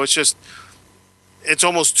great show. It's just it's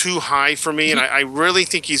almost too high for me, and I really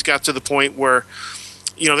think he's got to the point where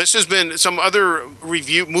this has been some other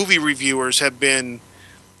movie reviewers have been.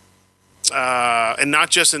 And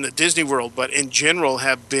not just in the Disney world, but in general,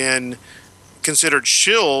 have been considered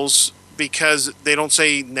shills because they don't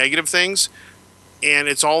say negative things, and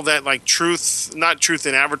it's all that like not truth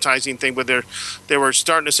in advertising thing, but they were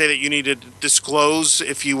starting to say that you need to disclose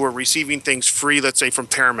if you were receiving things free, let's say from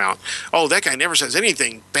Paramount. Oh, that guy never says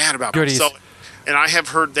anything bad about goodies. So, and I have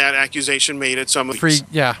heard that accusation made at some of free,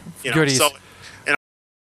 goodies. So, and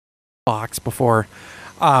box before,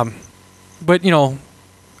 but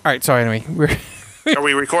all right. So anyway, Are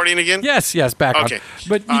we recording again? Yes, back Okay. on.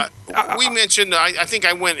 But We mentioned, I think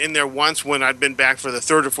I went in there once when I'd been back for the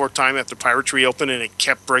third or fourth time after Pirate Tree opened and it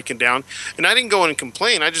kept breaking down. And I didn't go in and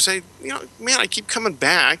complain. I just say, man, I keep coming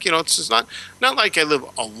back. It's just not like I live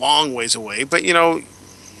a long ways away. But,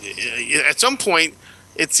 at some point,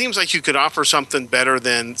 it seems like you could offer something better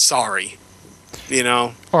than sorry,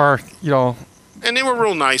 or, And they were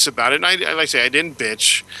real nice about it. And I like I say, I didn't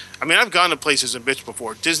bitch. I mean, I've gone to places and bitched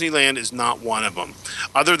before. Disneyland is not one of them.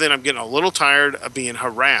 Other than I'm getting a little tired of being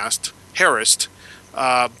harassed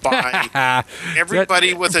by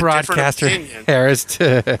everybody with a different opinion. Harassed.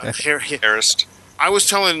 Harassed. I was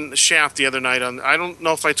telling Shaft the other night I don't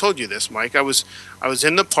know if I told you this, Mike. I was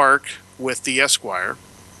in the park with the Esquire,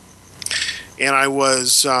 and I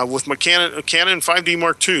was with my Canon 5D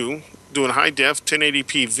Mark II doing high def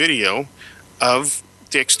 1080p video of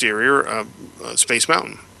the exterior of Space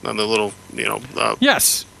Mountain on the little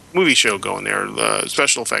Yes. movie show going there,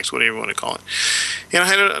 special effects, whatever you want to call it. And I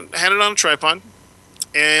had it on a tripod.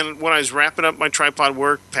 And when I was wrapping up my tripod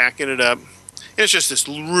work, packing it up, it's just this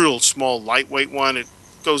real small, lightweight one. It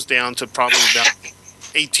goes down to probably about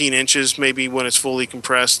 18 inches, maybe when it's fully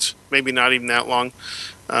compressed. Maybe not even that long.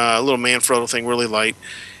 A little Manfrotto thing, really light.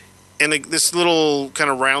 And this little kind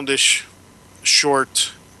of roundish,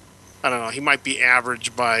 short, I don't know, he might be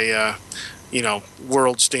average by,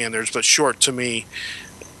 world standards, but short to me.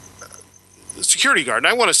 Security guard. And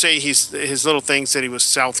I want to say his little thing said he was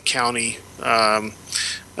South County, where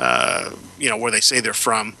they say they're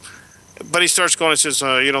from. But he starts going and says,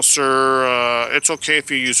 sir, it's okay if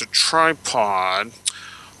you use a tripod,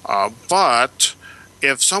 but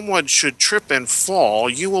if someone should trip and fall,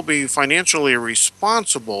 you will be financially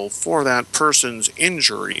responsible for that person's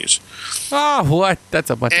injuries. Oh, what? That's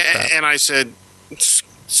a bunch of crap. And I said,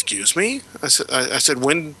 excuse me? I said,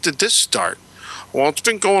 when did this start? Well, it's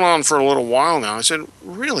been going on for a little while now. I said,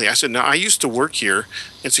 really? I said, no, I used to work here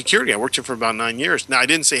in security. I worked here for about 9 years. Now, I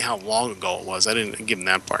didn't say how long ago it was. I didn't give him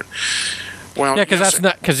that part. Well, yeah, because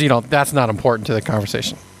that's not important to the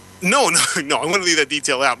conversation. No, I want to leave that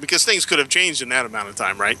detail out because things could have changed in that amount of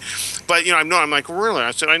time, right? But I'm like, really?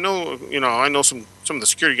 I said, I know some of the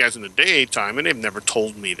security guys in the daytime, and they've never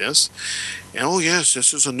told me this. And oh yes,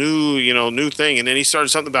 this is a new thing. And then he started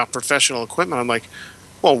something about professional equipment. I'm like,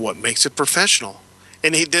 well, what makes it professional?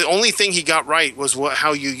 And the only thing he got right was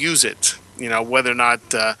how you use it. Whether or not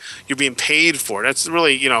you're being paid for it. That's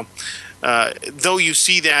really though you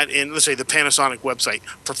see that in, let's say, the Panasonic website,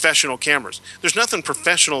 professional cameras. There's nothing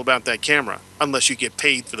professional about that camera unless you get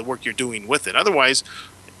paid for the work you're doing with it. Otherwise,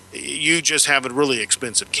 you just have a really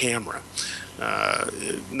expensive camera.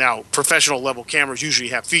 Now, professional level cameras usually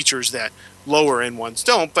have features that lower end ones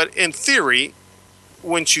don't, but in theory,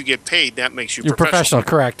 once you get paid, that makes you professional.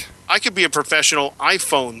 Correct. I could be a professional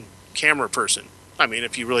iPhone camera person. I mean,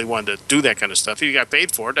 if you really wanted to do that kind of stuff, if you got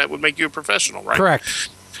paid for it, that would make you a professional, right? Correct.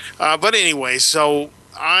 But anyway, so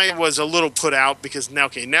I was a little put out because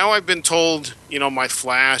now I've been told, my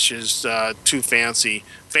flash is too fancy.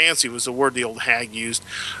 Fancy was the word the old hag used.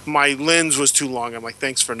 My lens was too long. I'm like,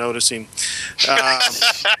 thanks for noticing. I've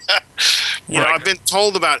been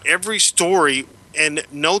told about every story, and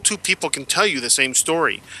no two people can tell you the same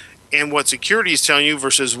story. And what security is telling you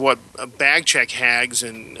versus what bag check hags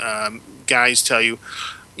and guys tell you,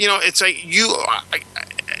 it's like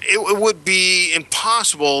it would be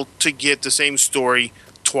impossible to get the same story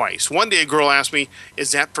twice. One day a girl asked me,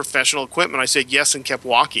 is that professional equipment? I said yes and kept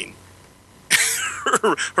walking.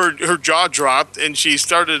 her jaw dropped and she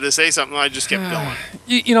started to say something and I just kept going.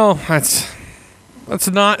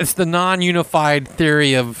 It's the non-unified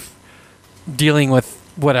theory of dealing with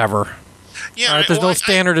whatever. Yeah, right? There's no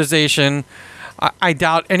standardization. I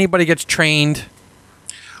doubt anybody gets trained.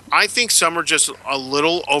 I think some are just a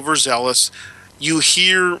little overzealous. You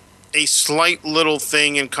hear a slight little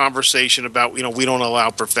thing in conversation about, we don't allow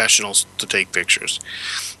professionals to take pictures.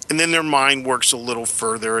 And then their mind works a little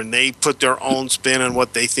further and they put their own spin on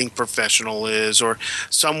what they think professional is. Or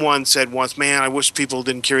someone said once, man, I wish people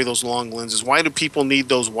didn't carry those long lenses. Why do people need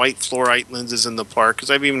those white fluorite lenses in the park? Because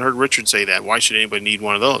I've even heard Richard say that. Why should anybody need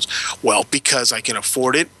one of those? Well, because I can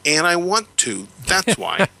afford it and I want to. That's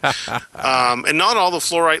why. And not all the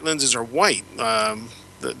fluorite lenses are white.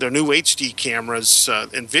 Their new HD cameras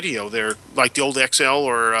and video, they're like the old XL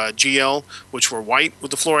or GL, which were white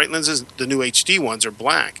with the fluorite lenses. The new HD ones are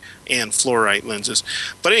black and fluorite lenses.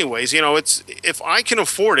 But anyways, it's if I can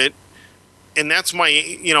afford it, and that's my,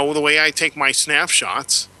 the way I take my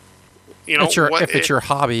snapshots. If it's your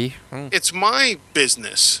hobby, it's my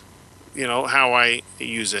business. How I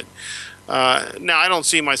use it. Now I don't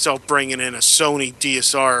see myself bringing in a Sony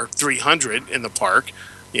DSR 300 in the park.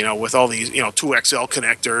 with all these 2XL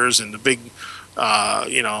connectors and the big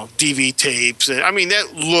DV tapes. And, I mean,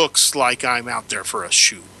 that looks like I'm out there for a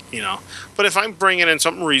shoot. But if I'm bringing in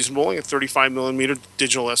something reasonable, like a 35 millimeter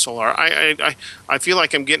digital SLR, I feel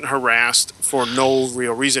like I'm getting harassed for no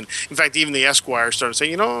real reason. In fact, even the Esquire started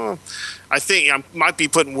saying, I think I might be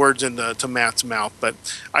putting words into Matt's mouth, but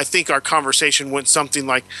I think our conversation went something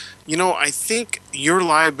like, I think your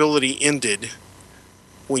liability ended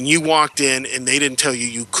when you walked in and they didn't tell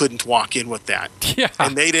you couldn't walk in with that. Yeah.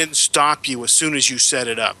 And they didn't stop you as soon as you set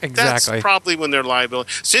it up. Exactly. That's probably when their liability.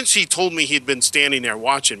 Since he told me he'd been standing there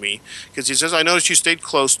watching me, because he says, I noticed you stayed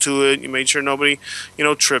close to it. You made sure nobody,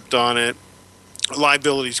 tripped on it.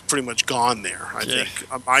 Liability's pretty much gone there, I think,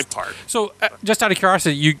 on my part. So, just out of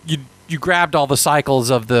curiosity, you grabbed all the cycles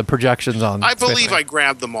of the projections on. I believe I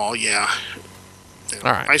grabbed them all, yeah.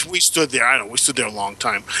 All right. We stood there. We stood there a long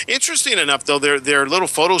time. Interesting enough, though, their little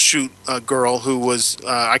photo shoot girl who was,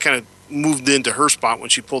 I kind of moved into her spot when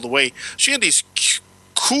she pulled away. She had these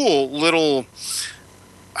cool little,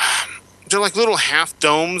 they're like little half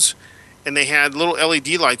domes, and they had little LED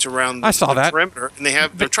lights around the perimeter, and they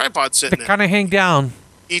have their tripod sitting there. They kind of hang down.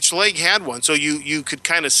 Each leg had one, so you could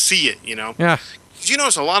kind of see it, Yeah. You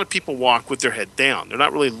notice a lot of people walk with their head down. They're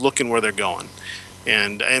not really looking where they're going.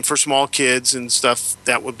 And for small kids and stuff,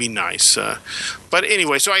 that would be nice. But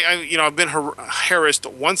anyway, so I've been harassed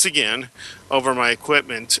once again over my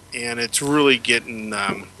equipment, and it's really getting.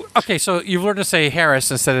 Okay, so you've learned to say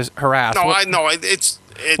harass instead of harass. No, it's.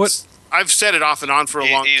 What? I've said it off and on for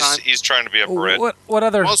a long time. He's trying to be a Brit. What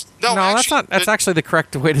other? Actually, that's actually the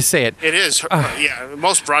correct way to say it. It is. Yeah,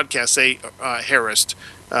 most broadcasts say harassed.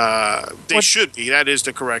 They should be. That is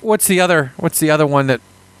the correct. What's the other one that?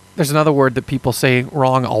 There's another word that people say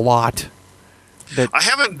wrong a lot. I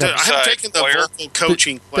haven't taken the vocal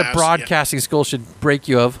coaching class. The broadcasting school should break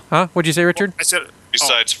you of. Huh? What'd you say, Richard? I said.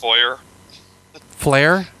 Besides foyer.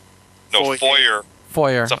 Flare? No, foyer.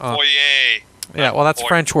 Foyer. It's a foyer. Yeah, well, that's a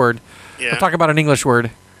French word. Yeah. I'm talking about an English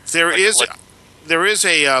word. There is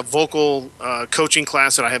a vocal coaching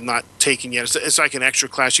class that I have not taken yet. It's like an extra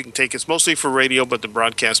class you can take. It's mostly for radio, but the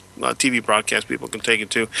broadcast, TV broadcast people can take it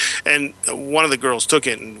too. And one of the girls took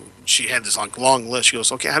it, and she had this long list. She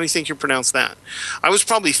goes, okay, how do you think you pronounce that? I was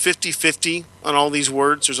probably 50-50 on all these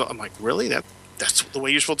words. I'm like, really? That's the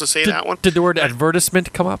way you're supposed to say that one? Did the word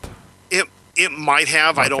advertisement come up? It might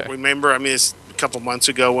have. Okay. I don't remember. I mean, it's a couple months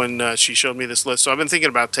ago when she showed me this list. So I've been thinking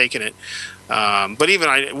about taking it. But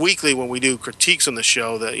even weekly when we do critiques on the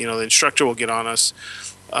show, the instructor will get on us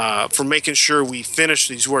for making sure we finish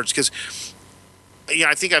these words. Because,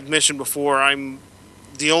 I think I've mentioned before, I'm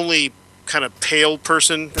the only kind of pale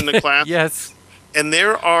person in the class. Yes. And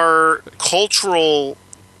there are cultural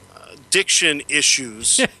diction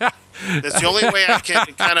issues. That's the only way I can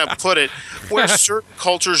kind of put it. Where certain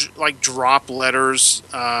cultures like drop letters,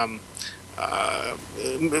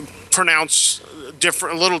 pronounce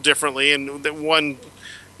a little differently, and that one,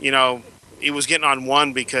 he was getting on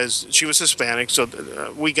one because she was Hispanic. So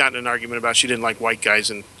we got in an argument about she didn't like white guys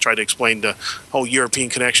and tried to explain the whole European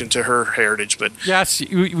connection to her heritage. But yes,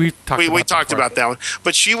 we talked about that one.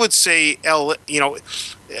 But she would say he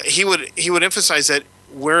would emphasize that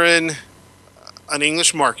we're in an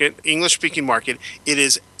English-speaking market. It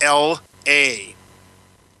is L.A.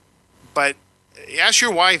 But ask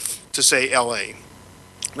your wife to say L.A.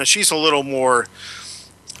 Now, she's a little more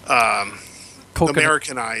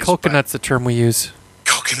Americanized. Coconut's the term we use.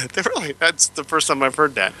 Coconut. That's the first time I've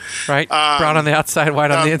heard that. Right? Brown on the outside,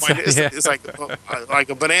 white on the inside. It's like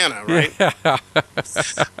a banana, right? Yeah.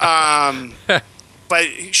 But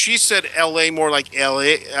she said L.A. more like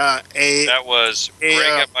L.A. That was Greg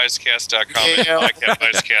at MiceCast.com and Mike at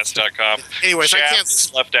MiceCast.com. Anyways, I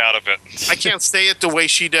can't left out of it. I can't say it the way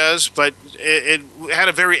she does, but it had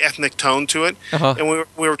a very ethnic tone to it, and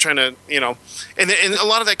we were trying to, and a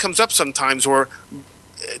lot of that comes up sometimes where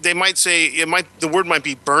they might say the word might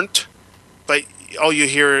be burnt, but all you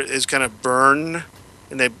hear is kind of burn,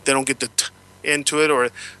 and they don't get the into it, or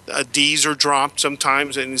D's are dropped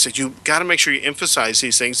sometimes, and he said you got to make sure you emphasize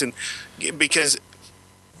these things, and because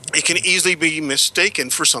it can easily be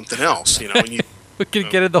mistaken for something else, When you we can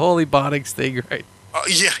get into the whole Ebonics thing, right?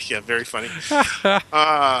 Yeah, very funny.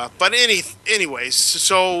 But anyways,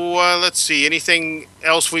 so let's see. Anything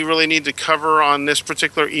else we really need to cover on this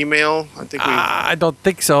particular email? I don't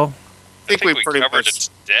think so. I think we pretty covered much it to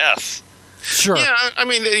death. Sure. Yeah, I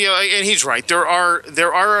mean, and he's right. There are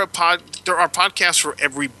podcasts for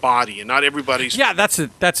everybody, and not everybody's. Yeah, that's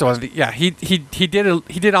one. Yeah, he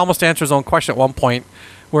did almost answer his own question at one point,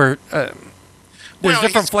 where. there's Well,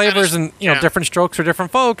 different he's flavors kinda- and you know yeah. different strokes for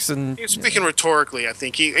different folks, and He's speaking rhetorically, I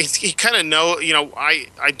think he kind of know. You know, I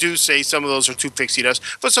do say some of those are too pixie dust,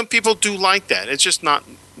 but some people do like that. It's just not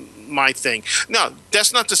my thing. No,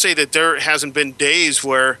 that's not to say that there hasn't been days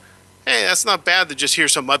where, hey, that's not bad to just hear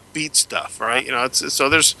some upbeat stuff, right? You know, it's so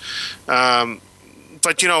there's,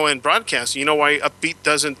 but you know, in broadcasting, you know why upbeat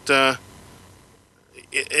doesn't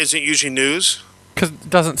isn't usually news. because it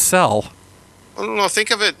doesn't sell. I don't know.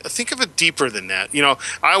 Think of it deeper than that. You know,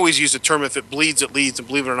 I always use the term "if it bleeds, it leads," and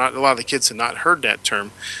believe it or not, a lot of the kids have not heard that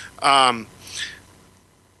term.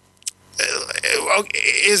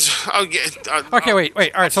 Okay, wait.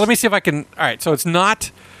 All right, so let me see if I can. All right, so it's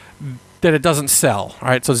not that it doesn't sell. All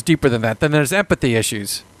right, so it's deeper than that. Then there's empathy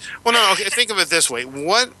issues. Well, no. Okay, think of it this way: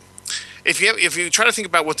 what if you try to think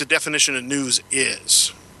about what the definition of news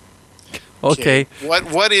is? Okay.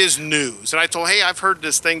 What is news? And I told, hey, I've heard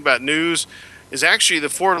this thing about news is actually the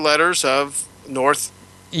four letters of north,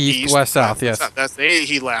 East, west, south. Yes. That's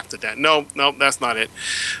he laughed at that. No, that's not it.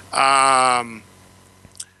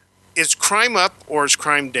 Is crime up or is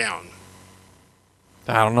crime down?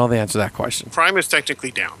 I don't know the answer to that question. Crime is technically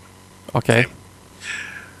down. Okay.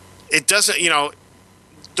 It doesn't, you know,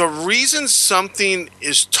 the reason something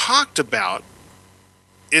is talked about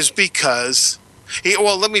is because,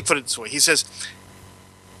 well, let me put it this way. He says,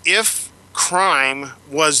 if crime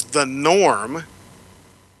was the norm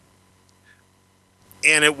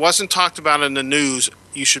and it wasn't talked about in the news,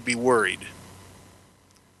 you should be worried.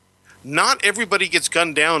 Not everybody gets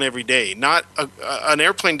gunned down every day. Not an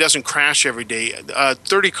airplane doesn't crash every day. A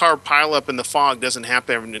 30-car pileup in the fog doesn't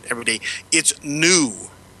happen every day. It's new.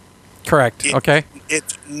 Correct. Okay.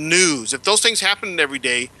 It's news. If those things happened every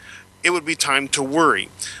day, it would be time to worry.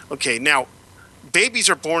 Okay, now, babies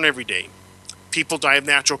are born every day. People die of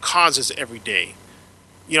natural causes every day.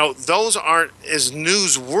 You know, those aren't as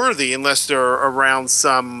newsworthy unless they're around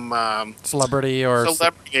some Celebrity or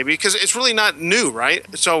celebrity, maybe, because it's really not new, right?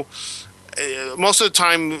 So most of the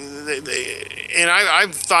time, and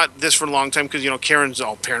I've thought this for a long time because, you know, Karen's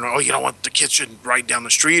all paranoid. Oh, you don't want the kids shouldn't ride down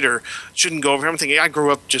the street or shouldn't go over here. I'm thinking, I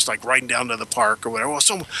grew up just like riding down to the park or whatever. Well,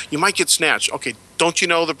 so you might get snatched. Okay, don't you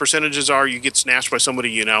know the percentages are you get snatched by somebody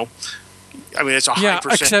you know? I mean, it's a high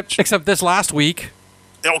percentage. except this last week,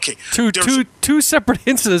 Okay. two separate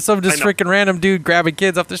incidents of just I know. freaking random dude grabbing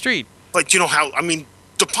kids off the street. But you know how, I mean,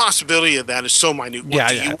 the possibility of that is so minute. Yeah,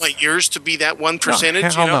 Do yeah, you it's- want yours to be that 1%?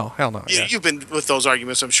 Hell you know? no, hell no. Yeah. You've been with those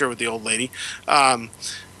arguments, I'm sure, with the old lady.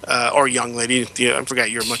 Or young lady. Yeah, I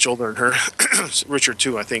forgot you're much older than her. Richard,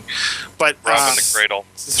 too, I think. But Robbing the cradle.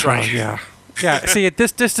 that's right. Oh, yeah. Yeah. See, at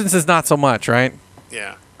this distance is not so much, right?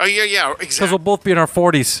 Yeah. Oh, yeah, Because exactly. we'll both be in our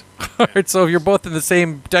 40s. All right, so if you're both in the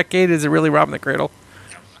same decade, is it really robbing the cradle?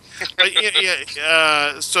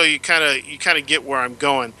 So you kind of get where I'm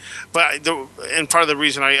going, and part of the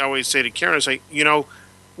reason I always say to Karen is like, you know,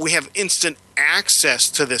 we have instant access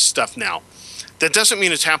to this stuff now. That doesn't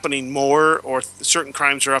mean it's happening more or certain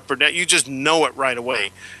crimes are up or down. You just know it right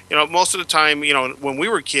away. You know, most of the time, you know, when we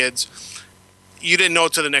were kids, you didn't know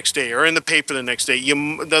it till the next day or in the paper the next day.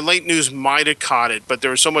 The late news might have caught it, but there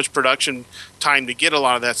was so much production time to get a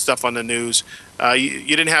lot of that stuff on the news. You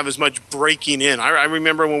didn't have as much breaking in. I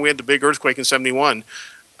remember when we had the big earthquake in '71.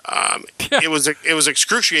 It was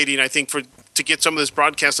excruciating, I think, to get some of this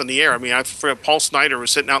broadcast on the air. I mean, I forgot Paul Snyder was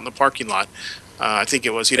sitting out in the parking lot. I think it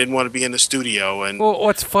was. He didn't want to be in the studio. And Well,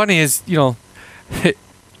 what's funny is, you know,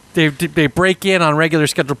 they break in on regular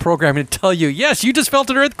scheduled programming to tell you, yes, you just felt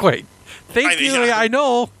an earthquake. Thank you. yeah. I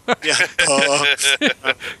know. yeah.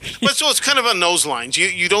 But so it's kind of on those lines.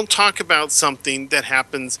 You don't talk about something that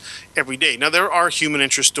happens every day. Now, there are human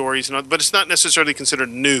interest stories, but it's not necessarily considered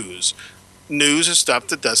news. News is stuff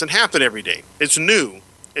that doesn't happen every day. It's new,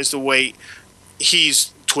 is the way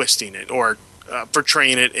he's twisting it or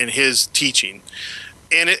portraying it in his teaching.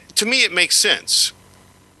 And to me, it makes sense.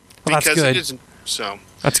 Well, that's because good. it isn't. So,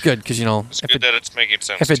 That's good because, you know, It's good that it's making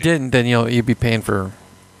sense. if it to you. didn't, then, you know, you'd be paying for.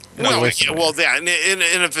 well, waste yeah, of well, that. And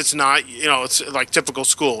if it's not, you know, it's like typical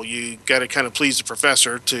school. You got to kind of please the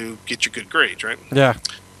professor to get your good grades, right? Yeah.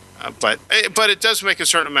 But it does make a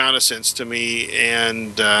certain amount of sense to me.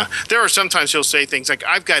 And there are sometimes he'll say things like,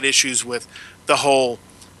 I've got issues with the whole,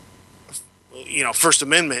 you know, First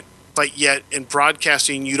Amendment, but yet in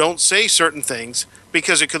broadcasting, you don't say certain things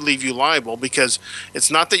because it could leave you liable, because it's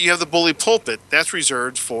not that you have the bully pulpit. That's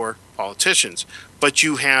reserved for politicians. But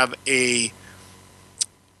you have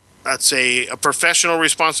let's say, a professional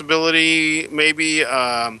responsibility, maybe,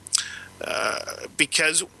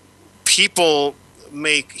 because people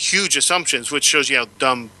make huge assumptions, which shows you how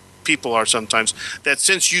dumb people are sometimes, that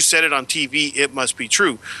since you said it on TV, it must be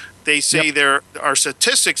true. They say there are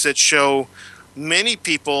statistics that show many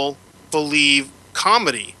people believe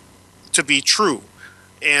comedy to be true.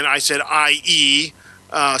 And I said, i.e.,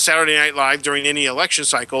 Saturday Night Live during any election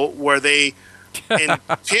cycle where they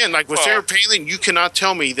intend, like with Sarah Palin, you cannot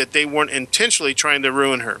tell me that they weren't intentionally trying to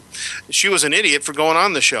ruin her. She was an idiot for going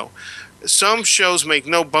on the show. Some shows make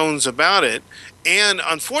no bones about it. And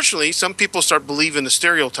unfortunately, some people start believing the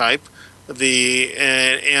stereotype, and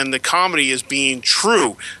the comedy is being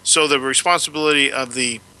true. So the responsibility of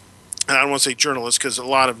and I don't want to say journalists because a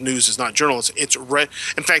lot of news is not journalists. It's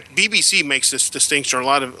in fact, BBC makes this distinction, or a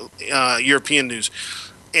lot of European news.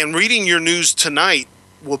 And reading your news tonight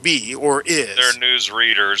will be or is. They're news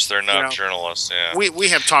readers. They're not journalists. Yeah. We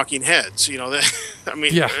have talking heads. A lot of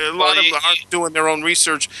them aren't doing their own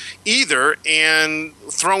research either, and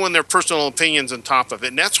throwing their personal opinions on top of it.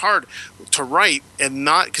 And that's hard to write, and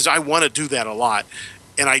not because I want to do that a lot,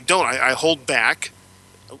 and I don't. I hold back.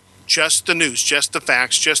 Just the news, just the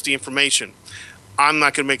facts, just the information. I'm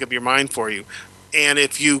not going to make up your mind for you. And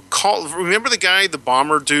if you remember the guy, the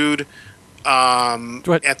bomber dude,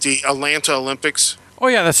 at the Atlanta Olympics? Oh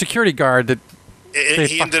yeah, the security guard that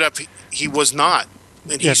ended up. He was not,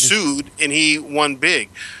 and he sued, and he won big.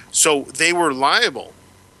 So they were liable.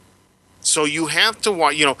 So you have to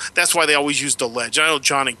watch. That's why they always use alleged. I know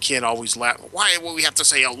John and Ken always laugh. Why will we have to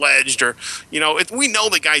say alleged? Or we know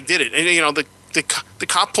the guy did it, and the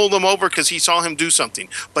cop pulled him over because he saw him do something,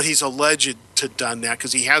 but he's alleged to have done that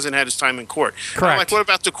because he hasn't had his time in court. Correct. I'm like, what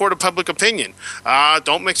about the court of public opinion?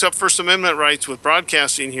 Don't mix up First Amendment rights with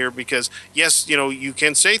broadcasting here, because yes, you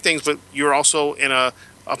can say things, but you're also in a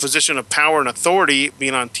position of power and authority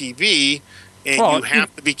being on TV, and you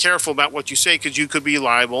have to be careful about what you say because you could be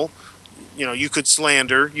liable. You could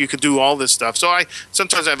slander, you could do all this stuff. So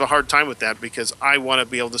sometimes I have a hard time with that because I want to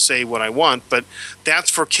be able to say what I want, but that's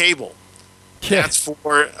for cable. Yeah. That's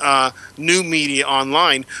for new media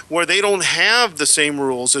online, where they don't have the same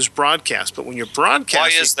rules as broadcast. But when you're broadcasting,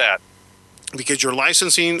 why is that? Because you're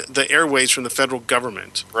licensing the airways from the federal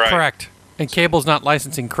government. Right. Correct. And cable's not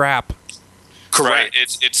licensing crap. Correct.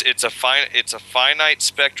 Right. It's a finite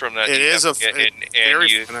spectrum that it is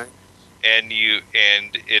very finite. And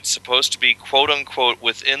it's supposed to be quote unquote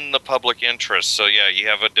within the public interest. So yeah, you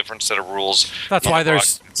have a different set of rules. That's why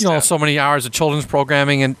there's so many hours of children's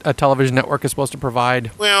programming and a television network is supposed to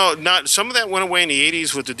provide. Well, some of that went away in the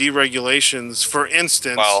 80s with the deregulations. For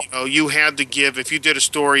instance, you had to give, if you did a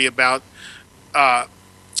story about let's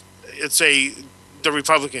say the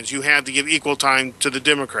Republicans, you had to give equal time to the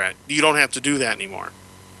Democrat. You don't have to do that anymore.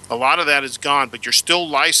 A lot of that is gone, but you're still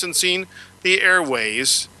licensing the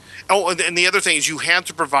airways. Oh, and the other thing is you had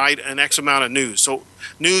to provide an X amount of news. So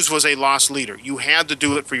news was a loss leader. You had to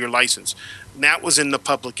do it for your license. And that was in the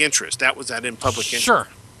public interest. That was in public interest. Sure.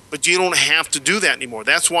 But you don't have to do that anymore.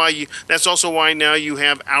 That's also why now you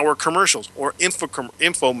have hour commercials or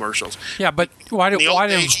infomercials. Yeah, but why do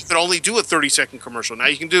you could only do a 30-second commercial. Now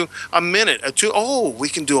you can do a minute, a two. Oh, we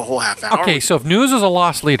can do a whole half hour. Okay, so if news is a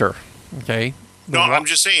loss leader, okay. No, I'm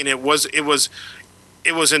just saying it was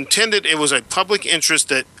intended. It was a public interest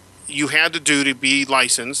that you had to do to be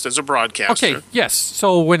licensed as a broadcaster. Okay, yes.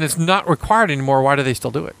 So when it's not required anymore, why do they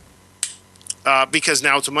still do it? Because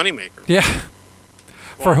now it's a moneymaker. Yeah.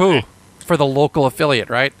 For who? For the local affiliate,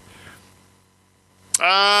 right?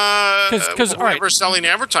 Because all right, we're selling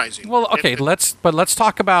advertising. Well, okay, let's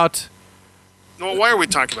talk about. Well, why are we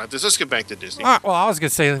talking about this? Let's get back to Disney. Well, I was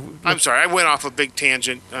gonna say. I'm sorry, I went off a big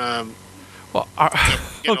tangent.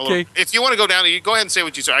 Okay. If you want to go down, you go ahead and say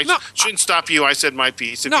what you said. I shouldn't stop you. I said my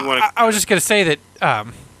piece. If you want to, I was just going to say that,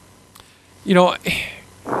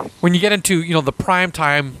 when you get into the prime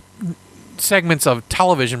time segments of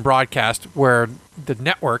television broadcast where the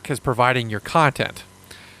network is providing your content,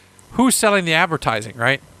 who's selling the advertising,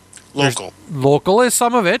 right? Local. Local is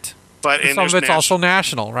some of it, but some of it's also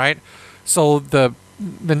national, right? So the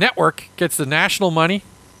network gets the national money,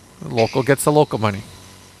 the local gets the local money.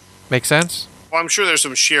 Make sense? Well, I'm sure there's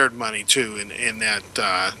some shared money too in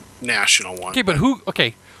that national one. Okay, but who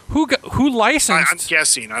licensed? I'm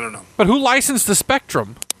guessing. I don't know. But who licensed the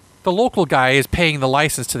spectrum? The local guy is paying the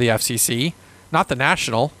license to the FCC, not the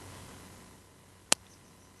national.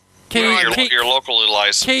 You're locally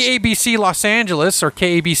licensed. KABC Los Angeles or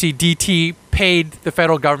KABC DT paid the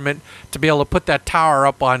federal government to be able to put that tower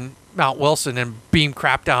up on Mount Wilson and beam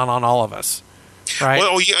crap down on all of us, right?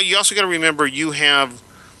 Well, you also got to remember you have.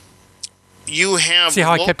 See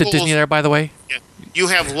how I kept it Disney there, by the way? Yeah. You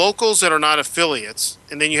have locals that are not affiliates,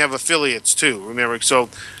 and then you have affiliates too. Remember, so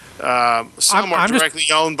some are directly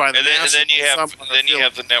owned by the national. And then you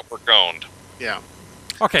have the network owned. Yeah.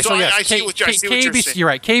 Okay, so yes, I see what you're saying. You're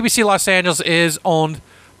right. KABC Los Angeles is owned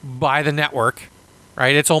by the network,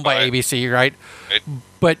 right? It's owned by Right. ABC, right? Right.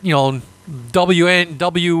 But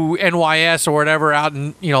WNYS or whatever out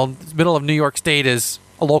in middle of New York State is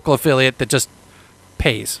a local affiliate that just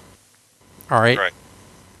pays. All right. Right.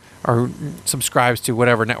 Or subscribes to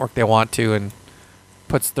whatever network they want to and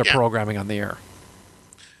puts their Yeah. programming on the air.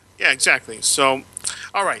 Yeah, exactly. So,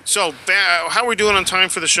 all right. So, how are we doing on time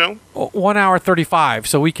for the show? 1 hour 35,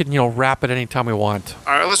 so we can wrap it anytime we want.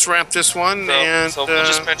 All right, let's wrap this one. So we'll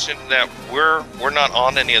just mention that we're not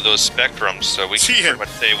on any of those spectrums, so we can Yeah. pretty much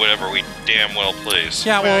say whatever we damn well please.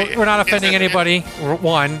 Yeah, well, Well, we're not offending and- anybody. We're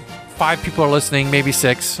 5 people are listening, maybe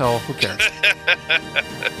 6, so who cares?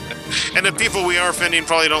 and the people we are offending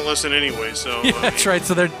probably don't listen anyway. So Yeah, that's right.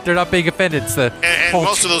 So they're not being offended. It's the And whole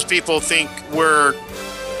most of those people think we're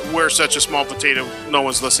such a small potato. No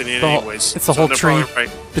one's listening the whole- anyways. it's the So whole they're tree. probably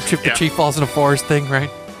Right. the tree, Yeah. the tree falls in a forest thing, right?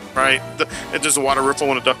 Right. Does the water ripple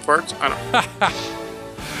when a duck farts? I don't know.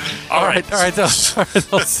 All right. So,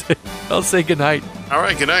 I'll say goodnight. All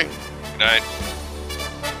right. Good night. Good night.